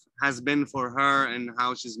narrative has been for her and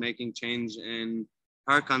how she's making change in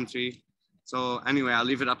her country. So anyway, I'll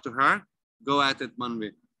leave it up to her. Go at it, Manvi.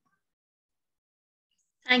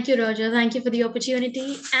 Thank you, Roger. Thank you for the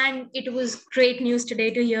opportunity. And it was great news today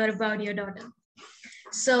to hear about your daughter.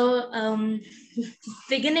 So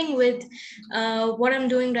beginning with what I'm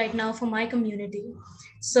doing right now for my community.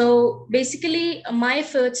 So basically, my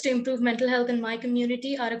efforts to improve mental health in my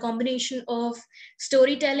community are a combination of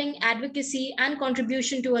storytelling, advocacy, and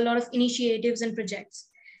contribution to a lot of initiatives and projects.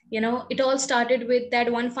 You know, it all started with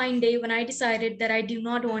that one fine day when I decided that I do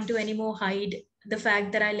not want to anymore hide the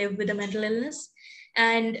fact that I live with a mental illness.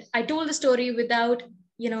 And I told the story without,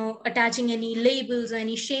 you know, attaching any labels or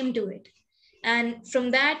any shame to it. And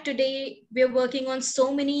from that, today, we're working on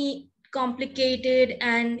so many complicated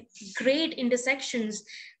and great intersections,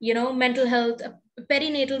 you know, mental health,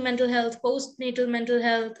 perinatal mental health, postnatal mental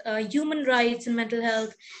health, human rights and mental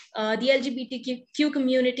health, the LGBTQ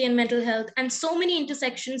community and mental health, and so many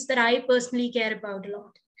intersections that I personally care about a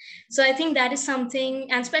lot. So I think that is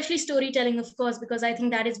something, and especially storytelling, of course, because I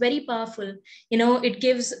think that is very powerful. You know, it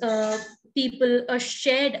gives people a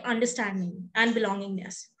shared understanding and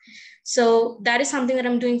belongingness. So that is something that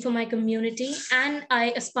I'm doing for my community, and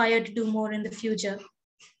I aspire to do more in the future.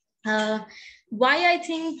 Why I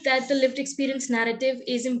think that the lived experience narrative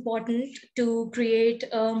is important to create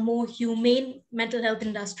a more humane mental health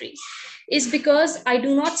industry is because I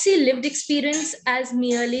do not see lived experience as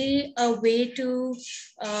merely a way to,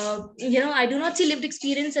 I do not see lived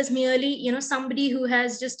experience as merely, somebody who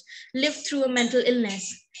has just lived through a mental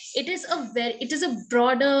illness. It is a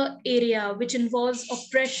broader area which involves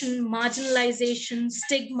oppression, marginalization,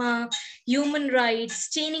 stigma, human rights,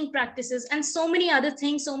 chaining practices, and so many other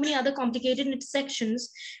things, so many other complicated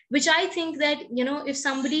intersections, which I think that, if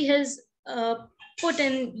somebody has put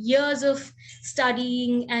in years of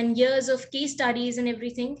studying and years of case studies and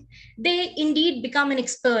everything, they indeed become an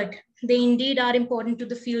expert. They indeed are important to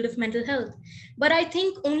the field of mental health. But I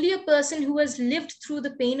think only a person who has lived through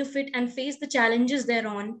the pain of it and faced the challenges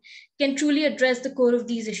thereon can truly address the core of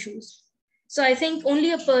these issues. So I think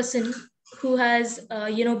only a person who has,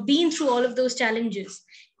 been through all of those challenges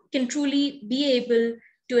can truly be able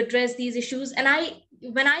to address these issues. And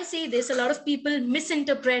when I say this, a lot of people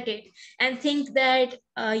misinterpret it and think that,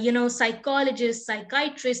 psychologists,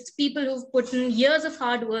 psychiatrists, people who've put in years of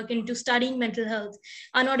hard work into studying mental health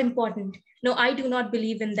are not important. No, I do not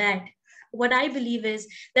believe in that. What I believe is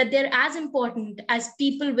that they're as important as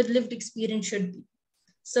people with lived experience should be.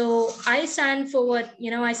 So I stand for what,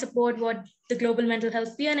 I support what the Global Mental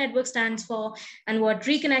Health Peer Network stands for and what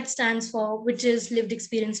Reconnect stands for, which is lived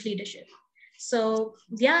experience leadership. So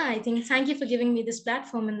yeah, I think thank you for giving me this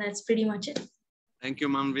platform, and that's pretty much it. Thank you,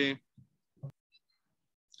 Manvi.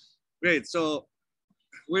 Great, so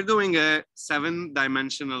we're doing a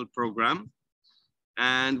 7-dimensional program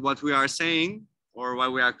And what we are saying, or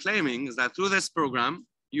what we are claiming, is that through this program,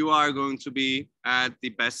 you are going to be at the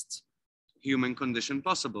best human condition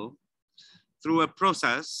possible through a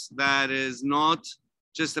process that is not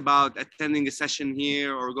just about attending a session here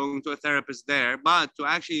or going to a therapist there, but to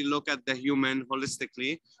actually look at the human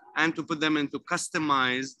holistically and to put them into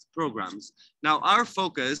customized programs. Now, our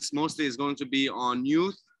focus mostly is going to be on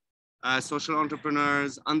youth, social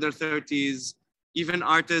entrepreneurs, under 30s, even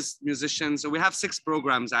artists, musicians. So we have 6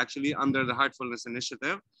 programs actually under the Heartfulness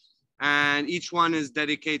Initiative. And each one is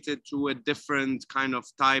dedicated to a different kind of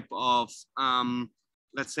type of,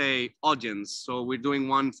 let's say, audience. So we're doing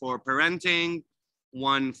one for parenting,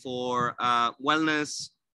 one for wellness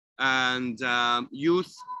and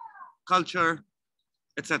youth, culture,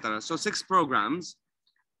 etc. So 6 programs.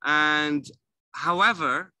 And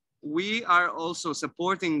however, we are also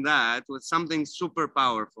supporting that with something super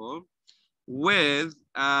powerful with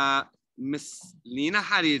Miss Lina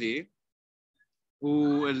Hariri,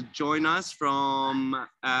 who will join us from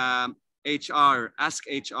HR, Ask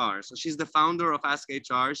HR. So she's the founder of Ask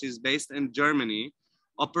HR. She's based in Germany,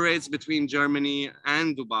 operates between Germany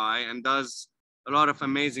and Dubai, and does a lot of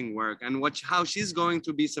amazing work. And how she's going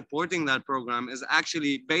to be supporting that program is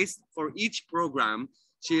actually based for each program.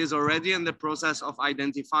 She is already in the process of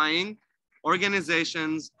identifying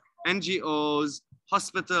organizations, NGOs,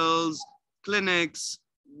 hospitals, clinics,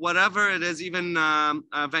 whatever it is, even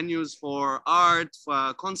venues for art,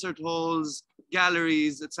 for concert halls,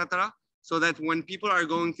 galleries, etc. So that when people are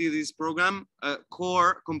going through this program, a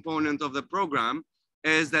core component of the program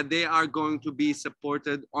is that they are going to be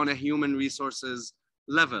supported on a human resources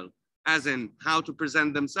level, as in how to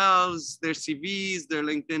present themselves, their CVs, their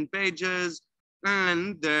LinkedIn pages,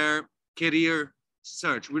 and their career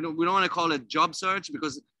search. We don't want to call it job search,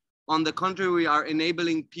 because on the contrary, we are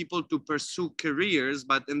enabling people to pursue careers,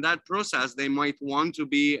 but in that process, they might want to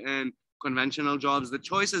be in conventional jobs. The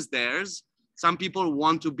choice is theirs. Some people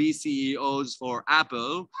want to be CEOs for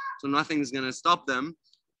Apple, so nothing's going to stop them.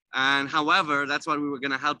 And however, that's what we were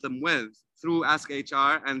going to help them with through Ask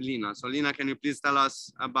HR and Lina. So Lina, can you please tell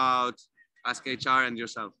us about Ask HR and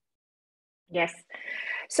yourself? Yes.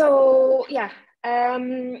 So yeah,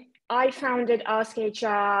 I founded Ask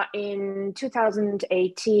HR in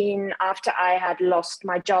 2018 after I had lost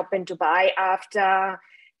my job in Dubai. After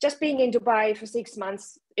just being in Dubai for 6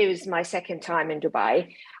 months, it was my second time in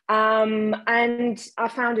Dubai. And I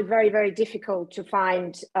found it very, very difficult to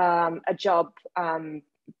find a job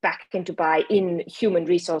back in Dubai in human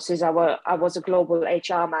resources. I was a global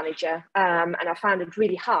HR manager, and I found it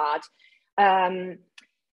really hard.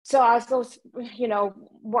 So I thought, you know,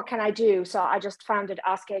 what can I do? So I just founded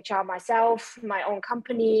Ask HR myself, my own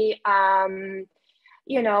company.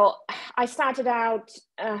 You know, I started out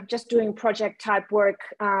just doing project type work,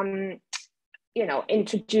 you know,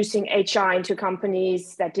 introducing HR into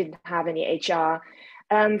companies that didn't have any HR.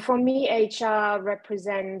 For me, HR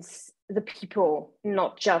represents the people,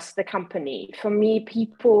 not just the company. For me,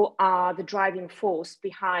 people are the driving force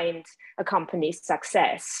behind a company's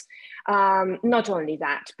success. Not only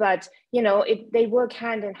that, but you know, they work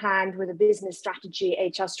hand in hand with a business strategy.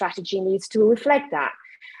 HR strategy needs to reflect that.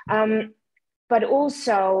 But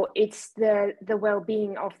also it's the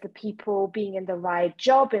well-being of the people being in the right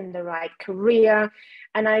job, in the right career.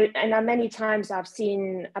 And I many times I've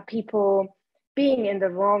seen people being in the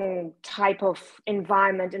wrong type of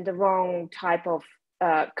environment, in the wrong type of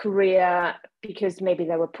career, because maybe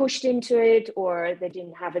they were pushed into it or they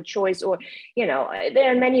didn't have a choice, or, you know, there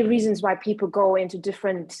are many reasons why people go into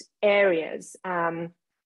different areas.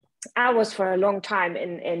 I was for a long time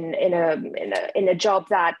in a job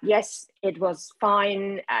that, yes, it was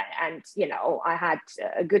fine, and you know, I had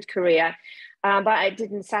a good career, but it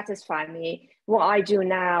didn't satisfy me. What I do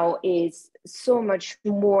now is so much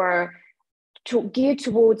more geared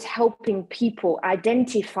towards helping people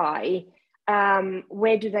identify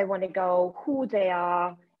where do they want to go, who they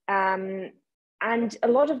are. And a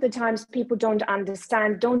lot of the times people don't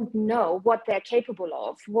understand, don't know what they're capable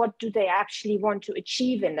of. What do they actually want to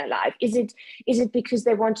achieve in their life? Is it because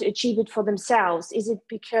they want to achieve it for themselves? Is it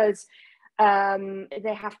because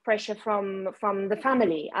they have pressure from the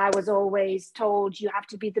family? I was always told you have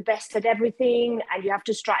to be the best at everything and you have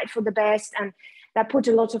to strive for the best. And that put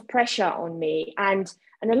a lot of pressure on me. And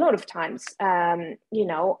a lot of times, you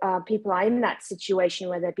know, people are in that situation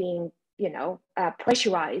where they're being, you know,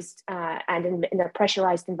 pressurized and in a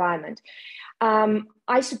pressurized environment.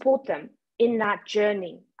 I support them in that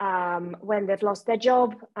journey. When they've lost their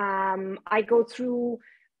job, I go through,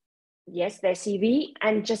 yes, their CV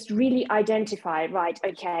and just really identify, right,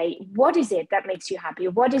 okay, what is it that makes you happy?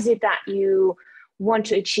 What is it that you want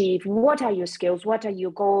to achieve? What are your skills? What are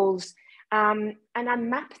your goals? And I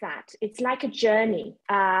map that. It's like a journey.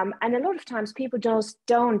 And a lot of times people just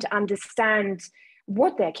don't understand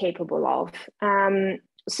what they're capable of.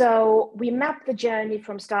 So we map the journey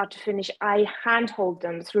from start to finish. I handhold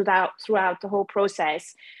them throughout the whole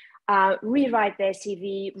process, rewrite their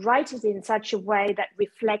CV, write it in such a way that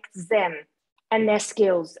reflects them and their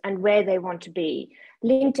skills and where they want to be.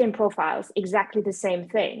 LinkedIn profiles, exactly the same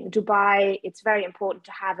thing. Dubai, it's very important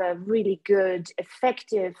to have a really good,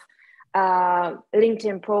 effective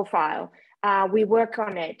LinkedIn profile. We work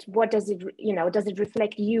on it. What does it, does it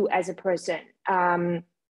reflect you as a person?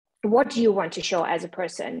 What do you want to show as a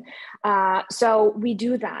person? So we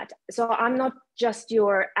do that. So I'm not just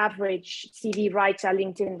your average CV writer,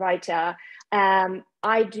 LinkedIn writer.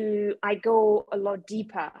 I go a lot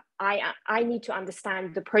deeper. I need to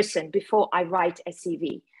understand the person before I write a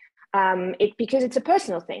CV. Because it's a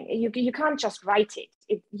personal thing. You can't just write it.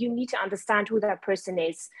 You need to understand who that person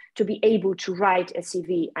is to be able to write a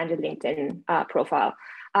CV and a LinkedIn profile.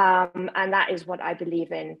 And that is what I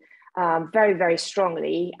believe in very, very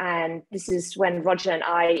strongly. And this is when Roger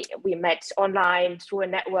and we met online through a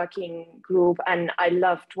networking group, and I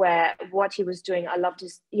loved what he was doing. I loved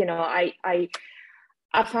his,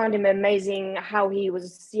 I found him amazing, how he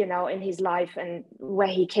was, in his life and where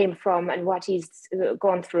he came from and what he's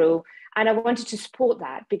gone through. And I wanted to support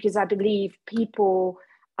that because I believe people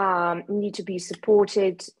need to be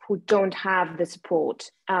supported who don't have the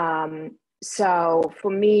support. So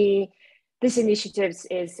for me, this initiative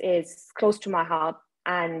is close to my heart.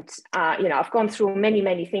 And, I've gone through many,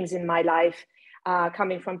 many things in my life,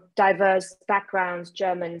 coming from diverse backgrounds,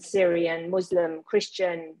 German, Syrian, Muslim,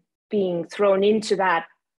 Christian, being thrown into that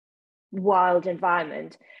wild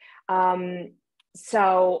environment. And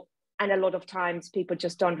a lot of times people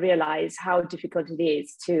just don't realize how difficult it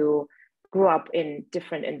is to grow up in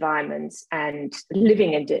different environments and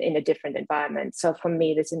living in a different environment. So for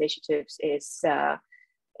me, this initiative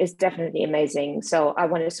is definitely amazing. So I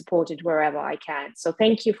want to support it wherever I can. So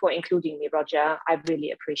thank you for including me, Roger. I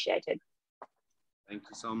really appreciate it. Thank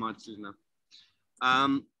you so much, Lina.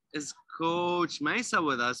 Is Coach Mesa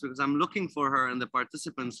with us? Because I'm looking for her in the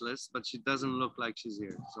participants list, but she doesn't look like she's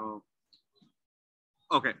here. So,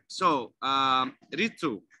 okay. So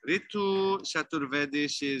Ritu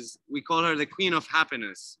Chaturvedi, we call her the Queen of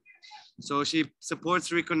Happiness. So she supports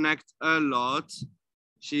Reconnect a lot.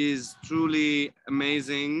 She's truly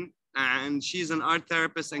amazing, and she's an art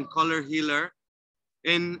therapist and color healer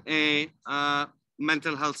in a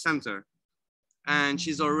mental health center. And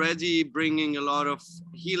she's already bringing a lot of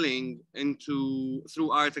healing through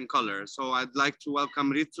art and color. So I'd like to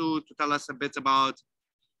welcome Ritu to tell us a bit about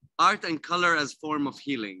art and color as form of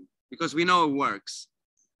healing, because we know it works.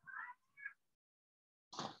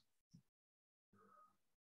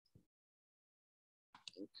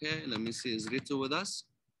 Okay, let me see, is Ritu with us?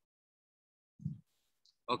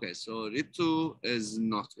 Okay, so Ritu is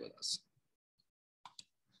not with us.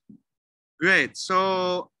 Great,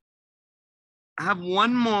 so I have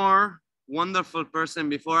one more wonderful person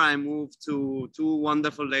before I move to two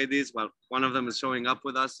wonderful ladies. Well, one of them is showing up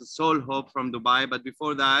with us, Soul Hope from Dubai. But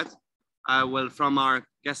before that, I will, from our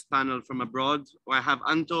guest panel from abroad, I have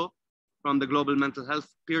Anto from the Global Mental Health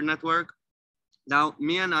Peer Network. Now,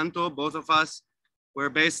 me and Anto, both of us, we're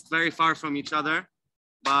based very far from each other,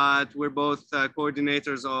 but we're both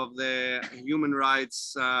coordinators of the Human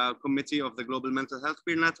Rights Committee of the Global Mental Health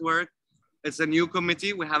Peer Network. It's a new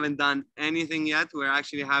committee. We haven't done anything yet. We're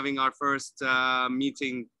actually having our first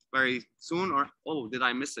meeting very soon. Or, oh, did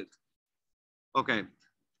I miss it? Okay,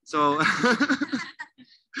 so,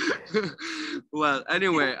 well,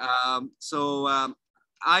 anyway,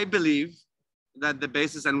 I believe that the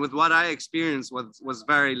basis, and with what I experienced, was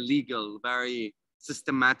very legal, very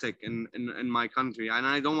systematic in my country. And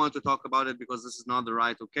I don't want to talk about it because this is not the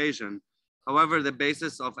right occasion. However, the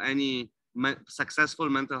basis of any successful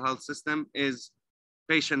mental health system is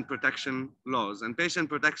patient protection laws, and patient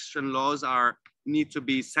protection laws need to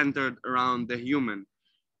be centered around the human.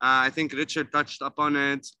 I think Richard touched upon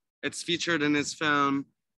it. It's featured in his film.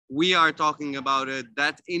 We are talking about it,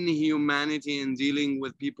 that inhumanity in dealing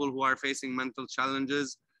with people who are facing mental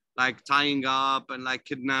challenges, like tying up and like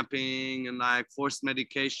kidnapping and like forced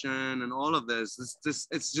medication and all of this.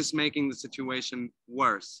 It's just making the situation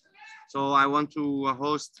worse. So I want to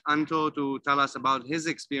host Anto to tell us about his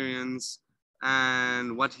experience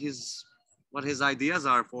and what his ideas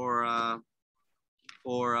are for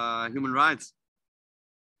human rights.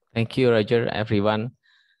 Thank you, Roger, everyone.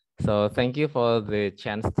 So thank you for the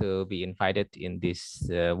chance to be invited in this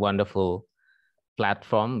wonderful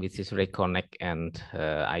platform, which is Reconnect, and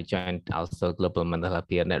I joined also Global Mental Health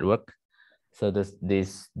Peer Network. So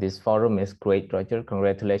this forum is great, Roger.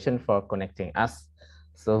 Congratulations for connecting us.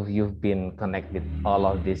 So you've been connected with all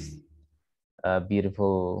of these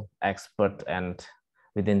beautiful expert and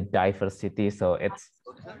within diversity. So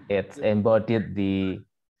it's embodied the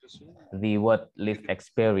what lived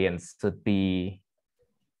experience should be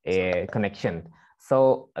a connection.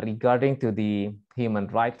 So regarding to the human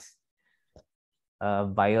rights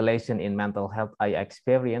violation in mental health, I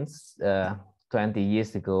experienced 20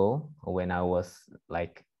 years ago when I was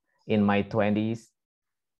like in my 20s.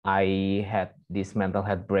 I had this mental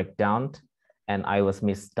health breakdown and I was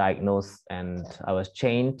misdiagnosed and I was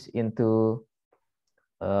chained into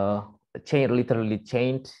literally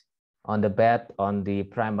chained on the bed on the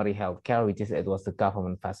primary health care, which is it was the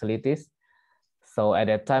government facilities. So at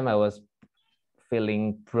that time I was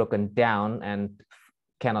feeling broken down and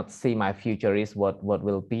cannot see my future is what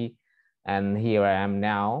will be. And here I am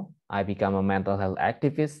now. I become a mental health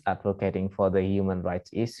activist advocating for the human rights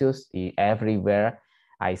issues everywhere.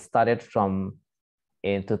 I started from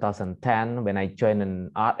in 2010 when I joined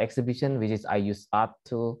an art exhibition, which is I use art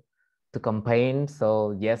to campaign.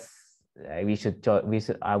 So yes, we should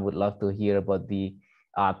I would love to hear about the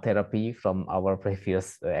art therapy from our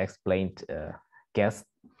previous explained guest.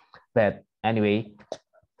 But anyway,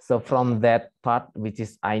 so from that part, which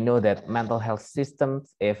is I know that mental health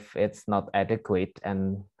systems, if it's not adequate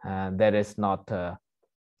and there is not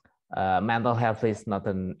mental health is not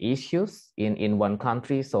an issue in one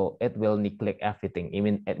country, so it will neglect everything.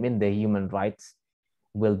 It mean the human rights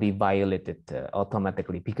will be violated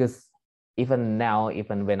automatically, because even now,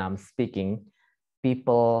 even when I'm speaking,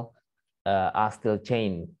 people are still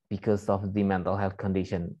chained because of the mental health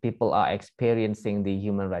condition. People are experiencing the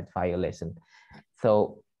human rights violation.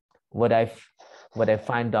 So what I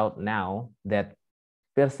find out now, that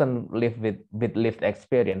person live with lived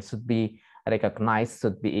experience should be recognized,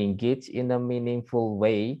 should be engaged in a meaningful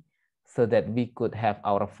way, so that we could have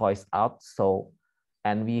our voice out. So,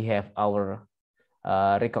 and we have our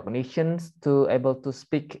recognitions to able to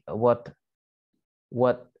speak what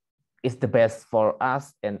is the best for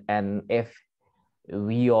us, and if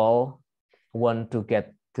we all want to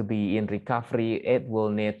get to be in recovery, it will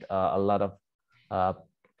need a lot of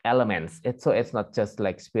elements. So it's not just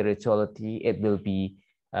like spirituality, it will be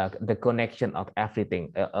the connection of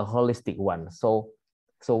everything, a holistic one. So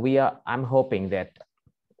I'm hoping that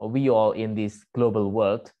we all in this global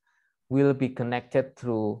world will be connected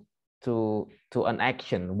through to one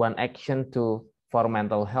action for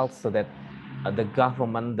mental health, so that the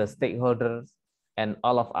government, the stakeholders, and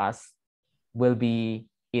all of us will be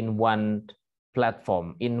in one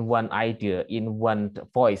platform, in one idea, in one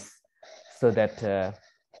voice, so that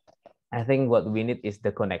I think what we need is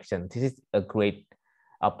the connection. This is a great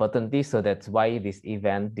opportunity. So that's why this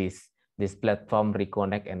event, this platform,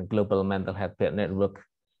 Reconnect and Global Mental Health Peer Network,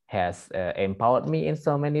 has empowered me in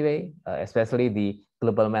so many ways, especially the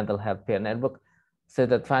Global Mental Health Peer Network, so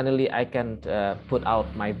that finally I can put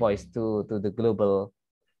out my voice to the global,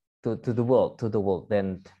 to the world.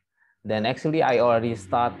 Then actually I already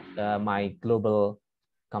start my global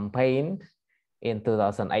campaign in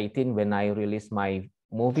 2018 when I released my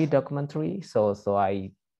movie documentary. So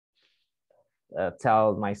I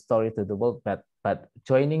tell my story to the world, but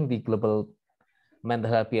joining the Global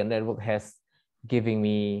Mental Health Peer Network has given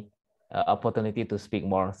me opportunity to speak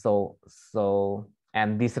more. So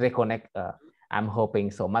and this Reconnect, I'm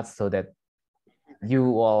hoping so much so that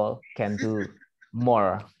you all can do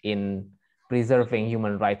more in preserving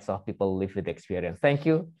human rights of people live with experience. Thank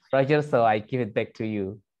you, Roger. So I give it back to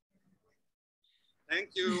you.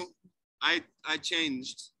 Thank you. I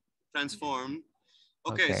changed, transformed.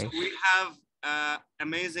 Okay, so we have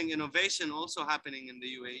amazing innovation also happening in the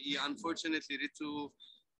UAE. Unfortunately, Ritu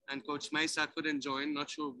and Coach Maisa couldn't join, not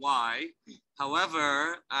sure why.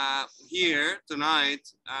 However, here tonight,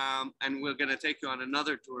 and we're gonna take you on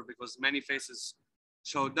another tour because many faces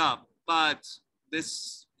showed up, but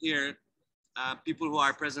this here, people who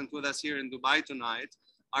are present with us here in Dubai tonight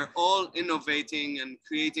are all innovating and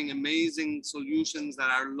creating amazing solutions that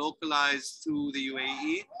are localized to the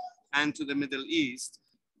UAE and to the Middle East.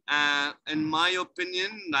 In my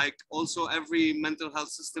opinion, like also every mental health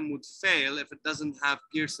system would fail if it doesn't have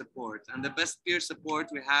peer support. And the best peer support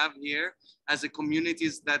we have here as a community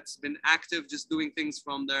is that's been active, just doing things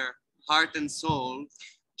from their heart and soul,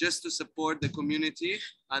 just to support the community,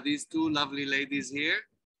 are these two lovely ladies here,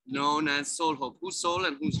 known as Soul Hope. Who's Soul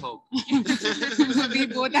and who's Hope? We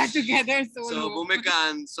both are together. So Bhumika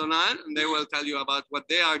and Sonal, and they will tell you about what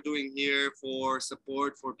they are doing here for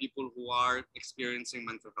support for people who are experiencing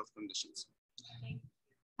mental health conditions.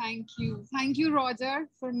 Thank you. Thank you, Roger,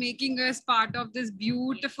 for making us part of this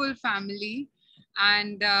beautiful family.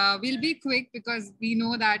 And we'll be quick because we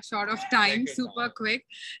know that short of time, super quick.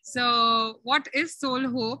 So what is Soul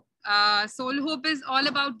Hope? Soul Hope is all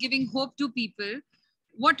about giving hope to people.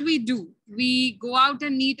 What we do, we go out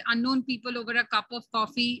and meet unknown people over a cup of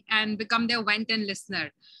coffee and become their vent and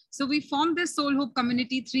listener. So we formed this Soul Hope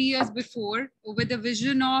community 3 years before with a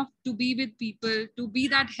vision of to be with people, to be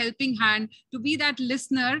that helping hand, to be that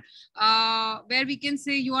listener, where we can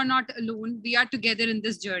say you are not alone, we are together in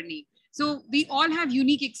this journey. So we all have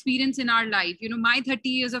unique experience in our life. You know, my 30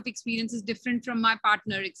 years of experience is different from my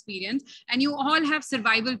partner experience, and you all have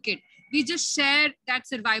survival kit. We just share that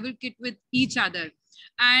survival kit with each other.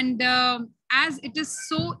 And as it is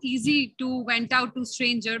so easy to vent out to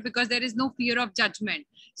stranger because there is no fear of judgment.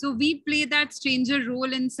 So we play that stranger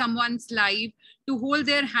role in someone's life to hold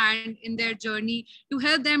their hand in their journey, to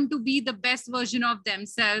help them to be the best version of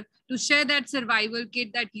themselves, to share that survival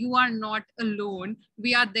kit that you are not alone.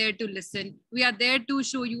 We are there to listen. We are there to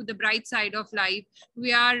show you the bright side of life.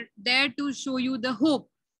 We are there to show you the hope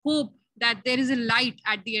that there is a light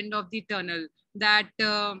at the end of the tunnel, that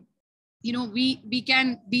you know, we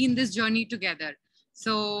can be in this journey together.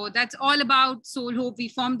 So that's all about Soul Hope. We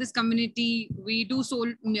formed this community. We do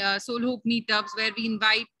Soul Hope meetups where we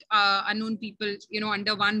invite unknown people, you know,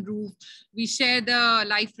 under one roof. We share the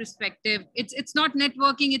life perspective. It's not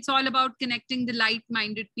networking. It's all about connecting the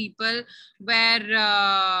like-minded people where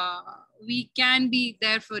we can be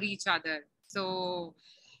there for each other. So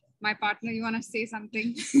my partner, you want to say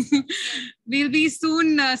something? We'll be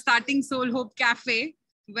soon starting Soul Hope Cafe,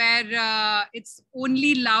 where it's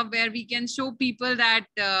only love, where we can show people that,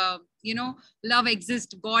 you know, love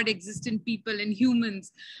exists, God exists in people and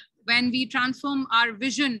humans. When we transform our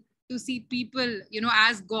vision to see people, you know,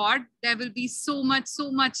 as God, there will be so much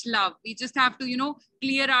love. We just have to, you know,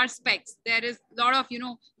 clear our specs. There is a lot of, you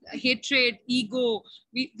know, hatred, ego.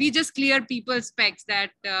 We just clear people's specs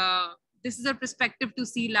that this is a perspective to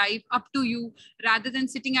see life, up to you, rather than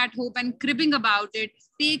sitting at home and cribbing about it.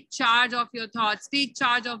 Take charge of your thoughts, take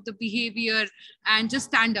charge of the behavior, and just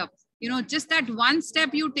stand up. You know, just that one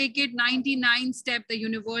step you take it, 99 step, the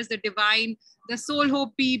universe, the divine, the Soul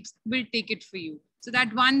Hope peeps will take it for you. So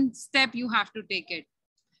that one step you have to take it.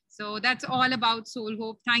 So that's all about Soul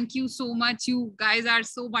Hope. Thank you so much. You guys are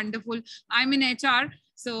so wonderful. I'm in HR.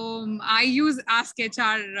 So I use Ask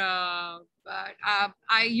HR.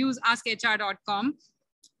 I use askhr.com.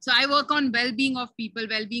 So I work on well-being of people,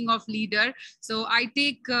 well-being of leader. So I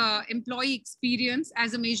take employee experience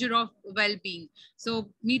as a measure of well-being. So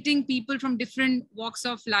meeting people from different walks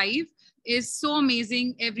of life is so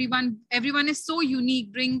amazing. Everyone is so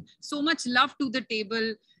unique, bring so much love to the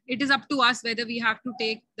table. It is up to us whether we have to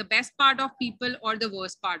take the best part of people or the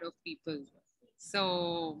worst part of people.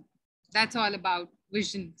 So that's all about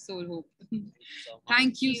Vision Soul Hope.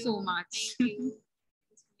 Thank you so much. Thank you.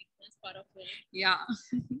 Part of it. Yeah.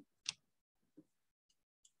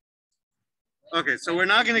 Okay, so we're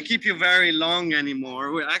not going to keep you very long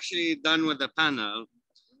anymore. We're actually done with the panel,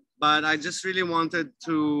 but I just really wanted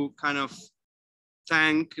to kind of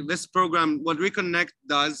thank this program. What Reconnect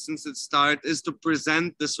does since its start is to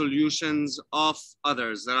present the solutions of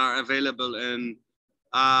others that are available in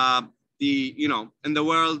in the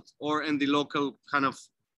world or in the local kind of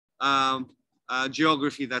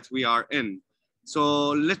geography that we are in. So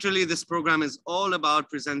literally this program is all about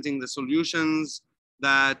presenting the solutions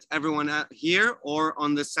that everyone here or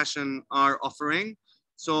on this session are offering.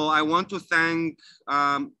 So I want to thank,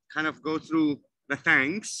 kind of go through the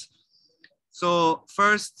thanks. So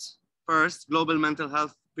first, Global Mental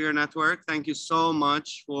Health Peer Network, thank you so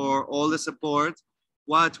much for all the support.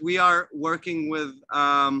 What we are working with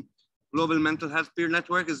Global Mental Health Peer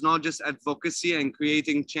Network is not just advocacy and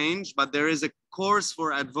creating change, but there is a course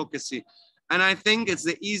for advocacy. And I think it's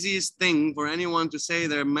the easiest thing for anyone to say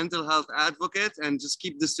they're a mental health advocate and just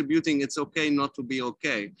keep distributing it's okay not to be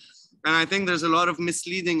okay. And I think there's a lot of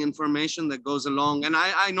misleading information that goes along. And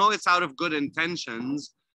I know it's out of good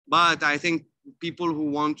intentions, but I think people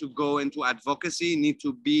who want to go into advocacy need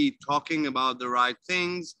to be talking about the right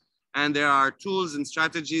things. And there are tools and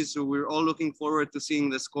strategies. So we're all looking forward to seeing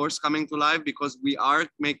this course coming to life because we are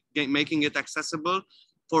making it accessible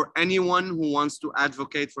for anyone who wants to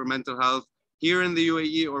advocate for mental health here in the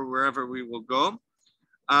UAE or wherever we will go.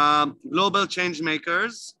 Global Change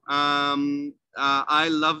Makers. I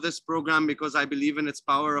love this program because I believe in its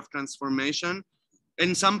power of transformation.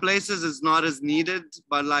 In some places it's not as needed,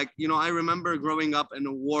 but like, you know, I remember growing up in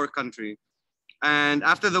a war country. And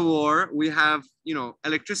after the war, we have, you know,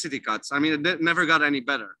 electricity cuts. I mean, it never got any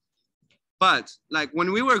better. But like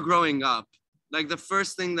when we were growing up, like the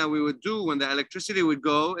first thing that we would do when the electricity would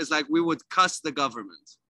go is like we would cuss the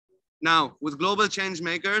government. Now, with global change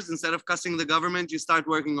makers, instead of cussing the government, you start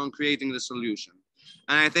working on creating the solution.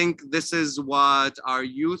 And I think this is what our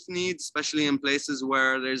youth needs, especially in places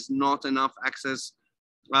where there's not enough access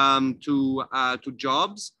to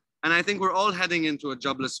jobs. And I think we're all heading into a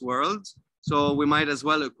jobless world. So we might as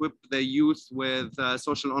well equip the youth with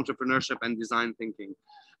social entrepreneurship and design thinking.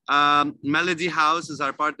 Melody House is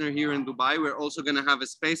our partner here in Dubai. We're also going to have a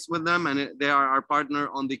space with them, and they are our partner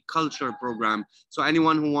on the culture program. So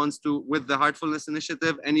anyone who wants to, with the Heartfulness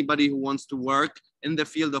Initiative, anybody who wants to work in the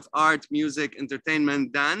field of art, music,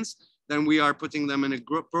 entertainment, dance, then we are putting them in a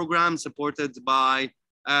group program supported by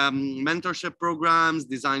mentorship programs,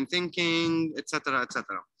 design thinking, etc.,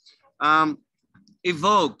 etc.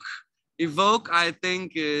 Evoke, I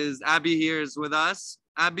think, is Abby here is with us.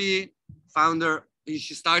 Abby, founder.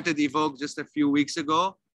 She started Evoke just a few weeks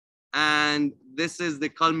ago, and this is the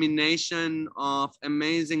culmination of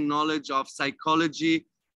amazing knowledge of psychology,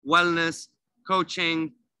 wellness,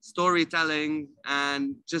 coaching, storytelling,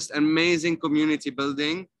 and just amazing community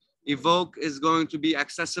building. Evoke is going to be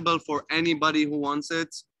accessible for anybody who wants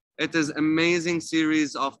it. It is an amazing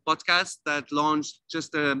series of podcasts that launched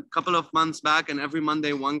just a couple of months back, and every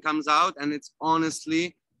Monday one comes out, and it's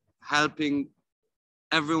honestly helping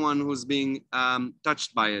everyone who's being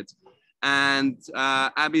touched by it. And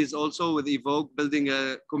Abby is also with Evoke building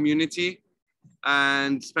a community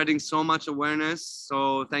and spreading so much awareness.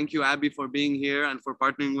 So thank you, Abby, for being here and for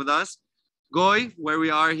partnering with us. Goy, where we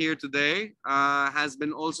are here today, has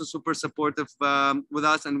been also super supportive with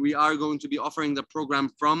us, and we are going to be offering the program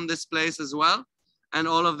from this place as well. And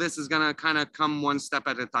all of this is gonna kind of come one step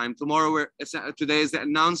at a time. Today is the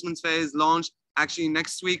announcements phase, launch. Actually,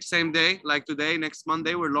 next week, same day, like today, next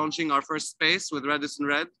Monday, we're launching our first space with Radisson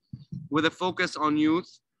Red with a focus on youth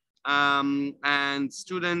and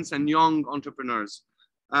students and young entrepreneurs.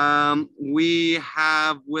 We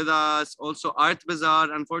have with us also Art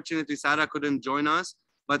Bazaar. Unfortunately, Sarah couldn't join us,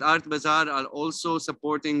 but Art Bazaar are also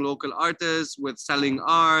supporting local artists with selling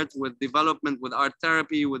art, with development, with art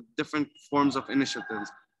therapy, with different forms of initiatives.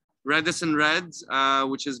 Radisson Red,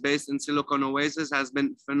 which is based in Silicon Oasis, has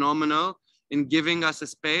been phenomenal in giving us a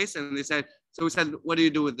space. And they said, so we said, what do you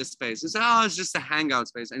do with this space? They said, oh, it's just a hangout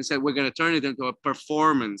space. And he said, we're going to turn it into a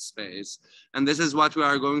performance space. And this is what we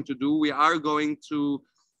are going to do. We are going to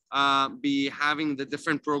be having the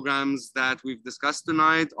different programs that we've discussed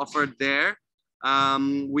tonight offered there.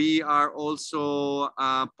 We are also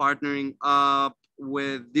partnering up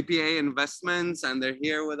with DPA Investments, and they're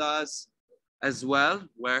here with us as well.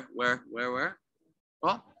 Where?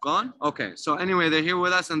 Oh, gone? Okay, so anyway, they're here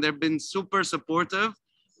with us, and they've been super supportive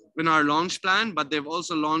in our launch plan, but they've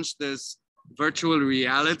also launched this virtual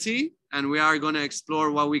reality, and we are going to explore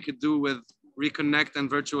what we could do with Reconnect and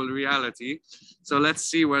virtual reality. So let's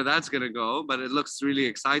see where that's going to go, but it looks really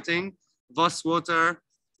exciting. Voss Water,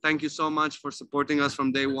 thank you so much for supporting us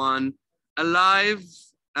from day one. Alive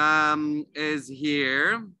is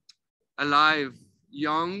here. Alive,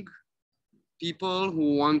 young people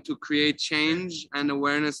who want to create change and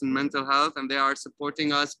awareness in mental health, and they are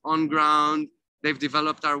supporting us on ground. They've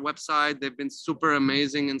developed our website. They've been super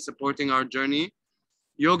amazing in supporting our journey.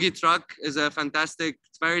 Yogi Truck is a fantastic,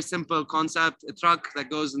 very simple concept, a truck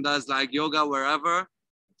that goes and does like yoga wherever.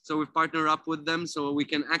 So we've partnered up with them so we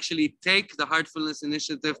can actually take the Heartfulness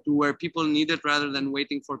Initiative to where people need it rather than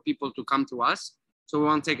waiting for people to come to us. So we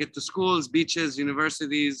want to take it to schools, beaches,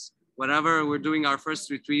 universities, whatever. We're doing our first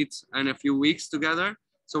retreat in a few weeks together.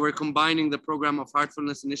 So we're combining the program of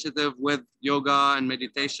Heartfulness Initiative with yoga and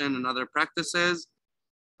meditation and other practices.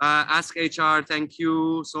 Ask HR, thank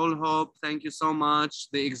you. Soul Hope, thank you so much.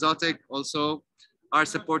 The Exotic also are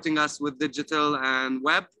supporting us with digital and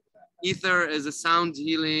web. Ether is a sound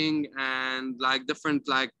healing and like different,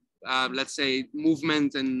 like, let's say,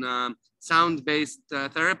 movement and sound-based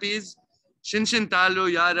therapies. Shinshin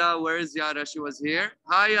Talu, Yara, where is Yara? She was here.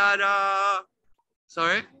 Hi, Yara.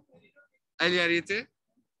 Sorry? Eliarite?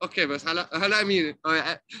 Okay, but I mean,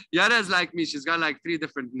 Yara is like me. She's got like 3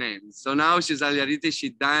 different names. So now she's Aliarite. She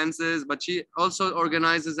dances, but she also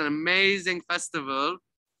organizes an amazing festival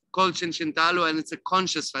called Chinchintalo, and it's a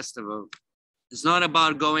conscious festival. It's not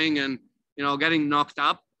about going and, you know, getting knocked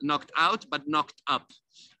out, but knocked up.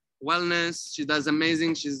 Wellness, she does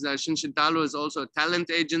amazing. She's Chinchintalo is also a talent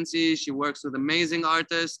agency. She works with amazing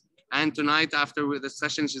artists. And tonight, after the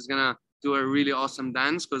session, she's gonna do a really awesome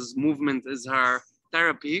dance because movement is her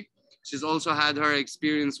therapy. She's also had her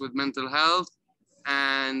experience with mental health,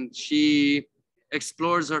 and she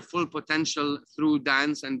explores her full potential through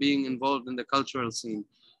dance and being involved in the cultural scene.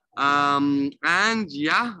 And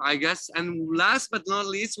yeah, I guess, and last but not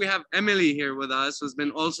least, we have Emily here with us, who's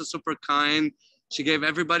been also super kind. She gave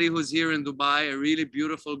everybody who's here in Dubai a really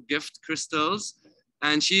beautiful gift, crystals.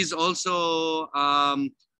 And she's also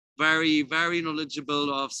very, very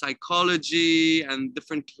knowledgeable of psychology and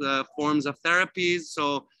different forms of therapies.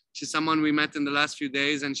 So she's someone we met in the last few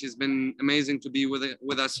days, and she's been amazing to be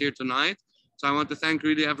with us here tonight. So I want to thank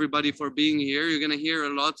really everybody for being here. You're going to hear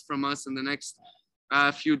a lot from us in the next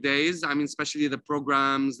few days. I mean, especially the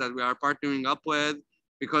programs that we are partnering up with,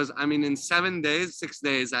 because I mean, in 7 days, 6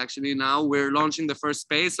 days actually now, we're launching the first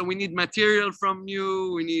space. So we need material from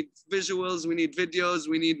you. We need visuals, we need videos,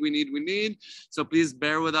 we need. So please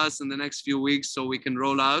bear with us in the next few weeks so we can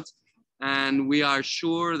roll out. And we are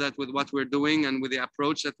sure that with what we're doing and with the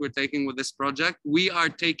approach that we're taking with this project, we are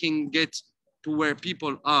taking it to where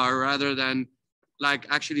people are rather than like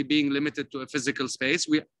actually being limited to a physical space.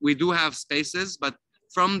 We do have spaces, but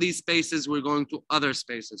from these spaces, we're going to other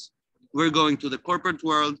spaces. We're going to the corporate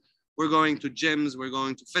world, we're going to gyms, we're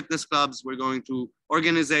going to fitness clubs, we're going to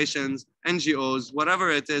organizations, NGOs,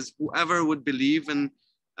 whatever it is, whoever would believe in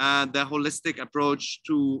the holistic approach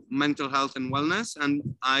to mental health and wellness. And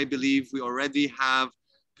I believe we already have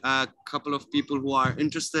a couple of people who are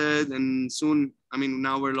interested, and soon, I mean,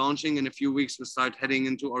 now we're launching, in a few weeks, we'll start heading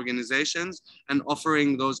into organizations and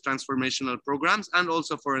offering those transformational programs, and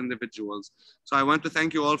also for individuals. So I want to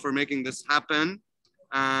thank you all for making this happen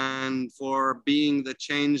and for being the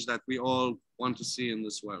change that we all want to see in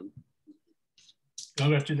this world.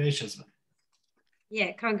 Congratulations.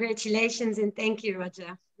 Yeah, congratulations and thank you,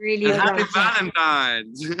 Roger. Really and happy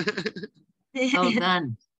Valentine's. Well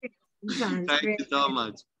done. Thank you so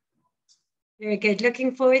much. Very good.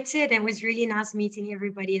 Looking forward to it. It was really nice meeting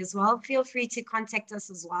everybody as well. Feel free to contact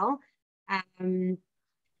us as well.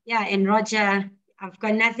 Yeah, and Roger, I've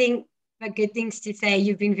got nothing but good things to say.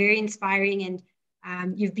 You've been very inspiring,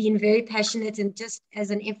 and you've been very passionate. And just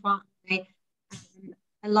as an FYI,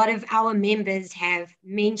 a lot of our members have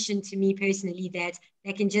mentioned to me personally that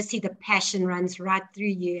they can just see the passion runs right through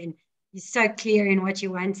you, and you're so clear in what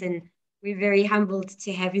you want. And we're very humbled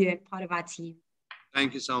to have you as part of our team.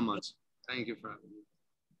 Thank you so much. Thank you for having me.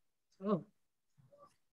 Cool.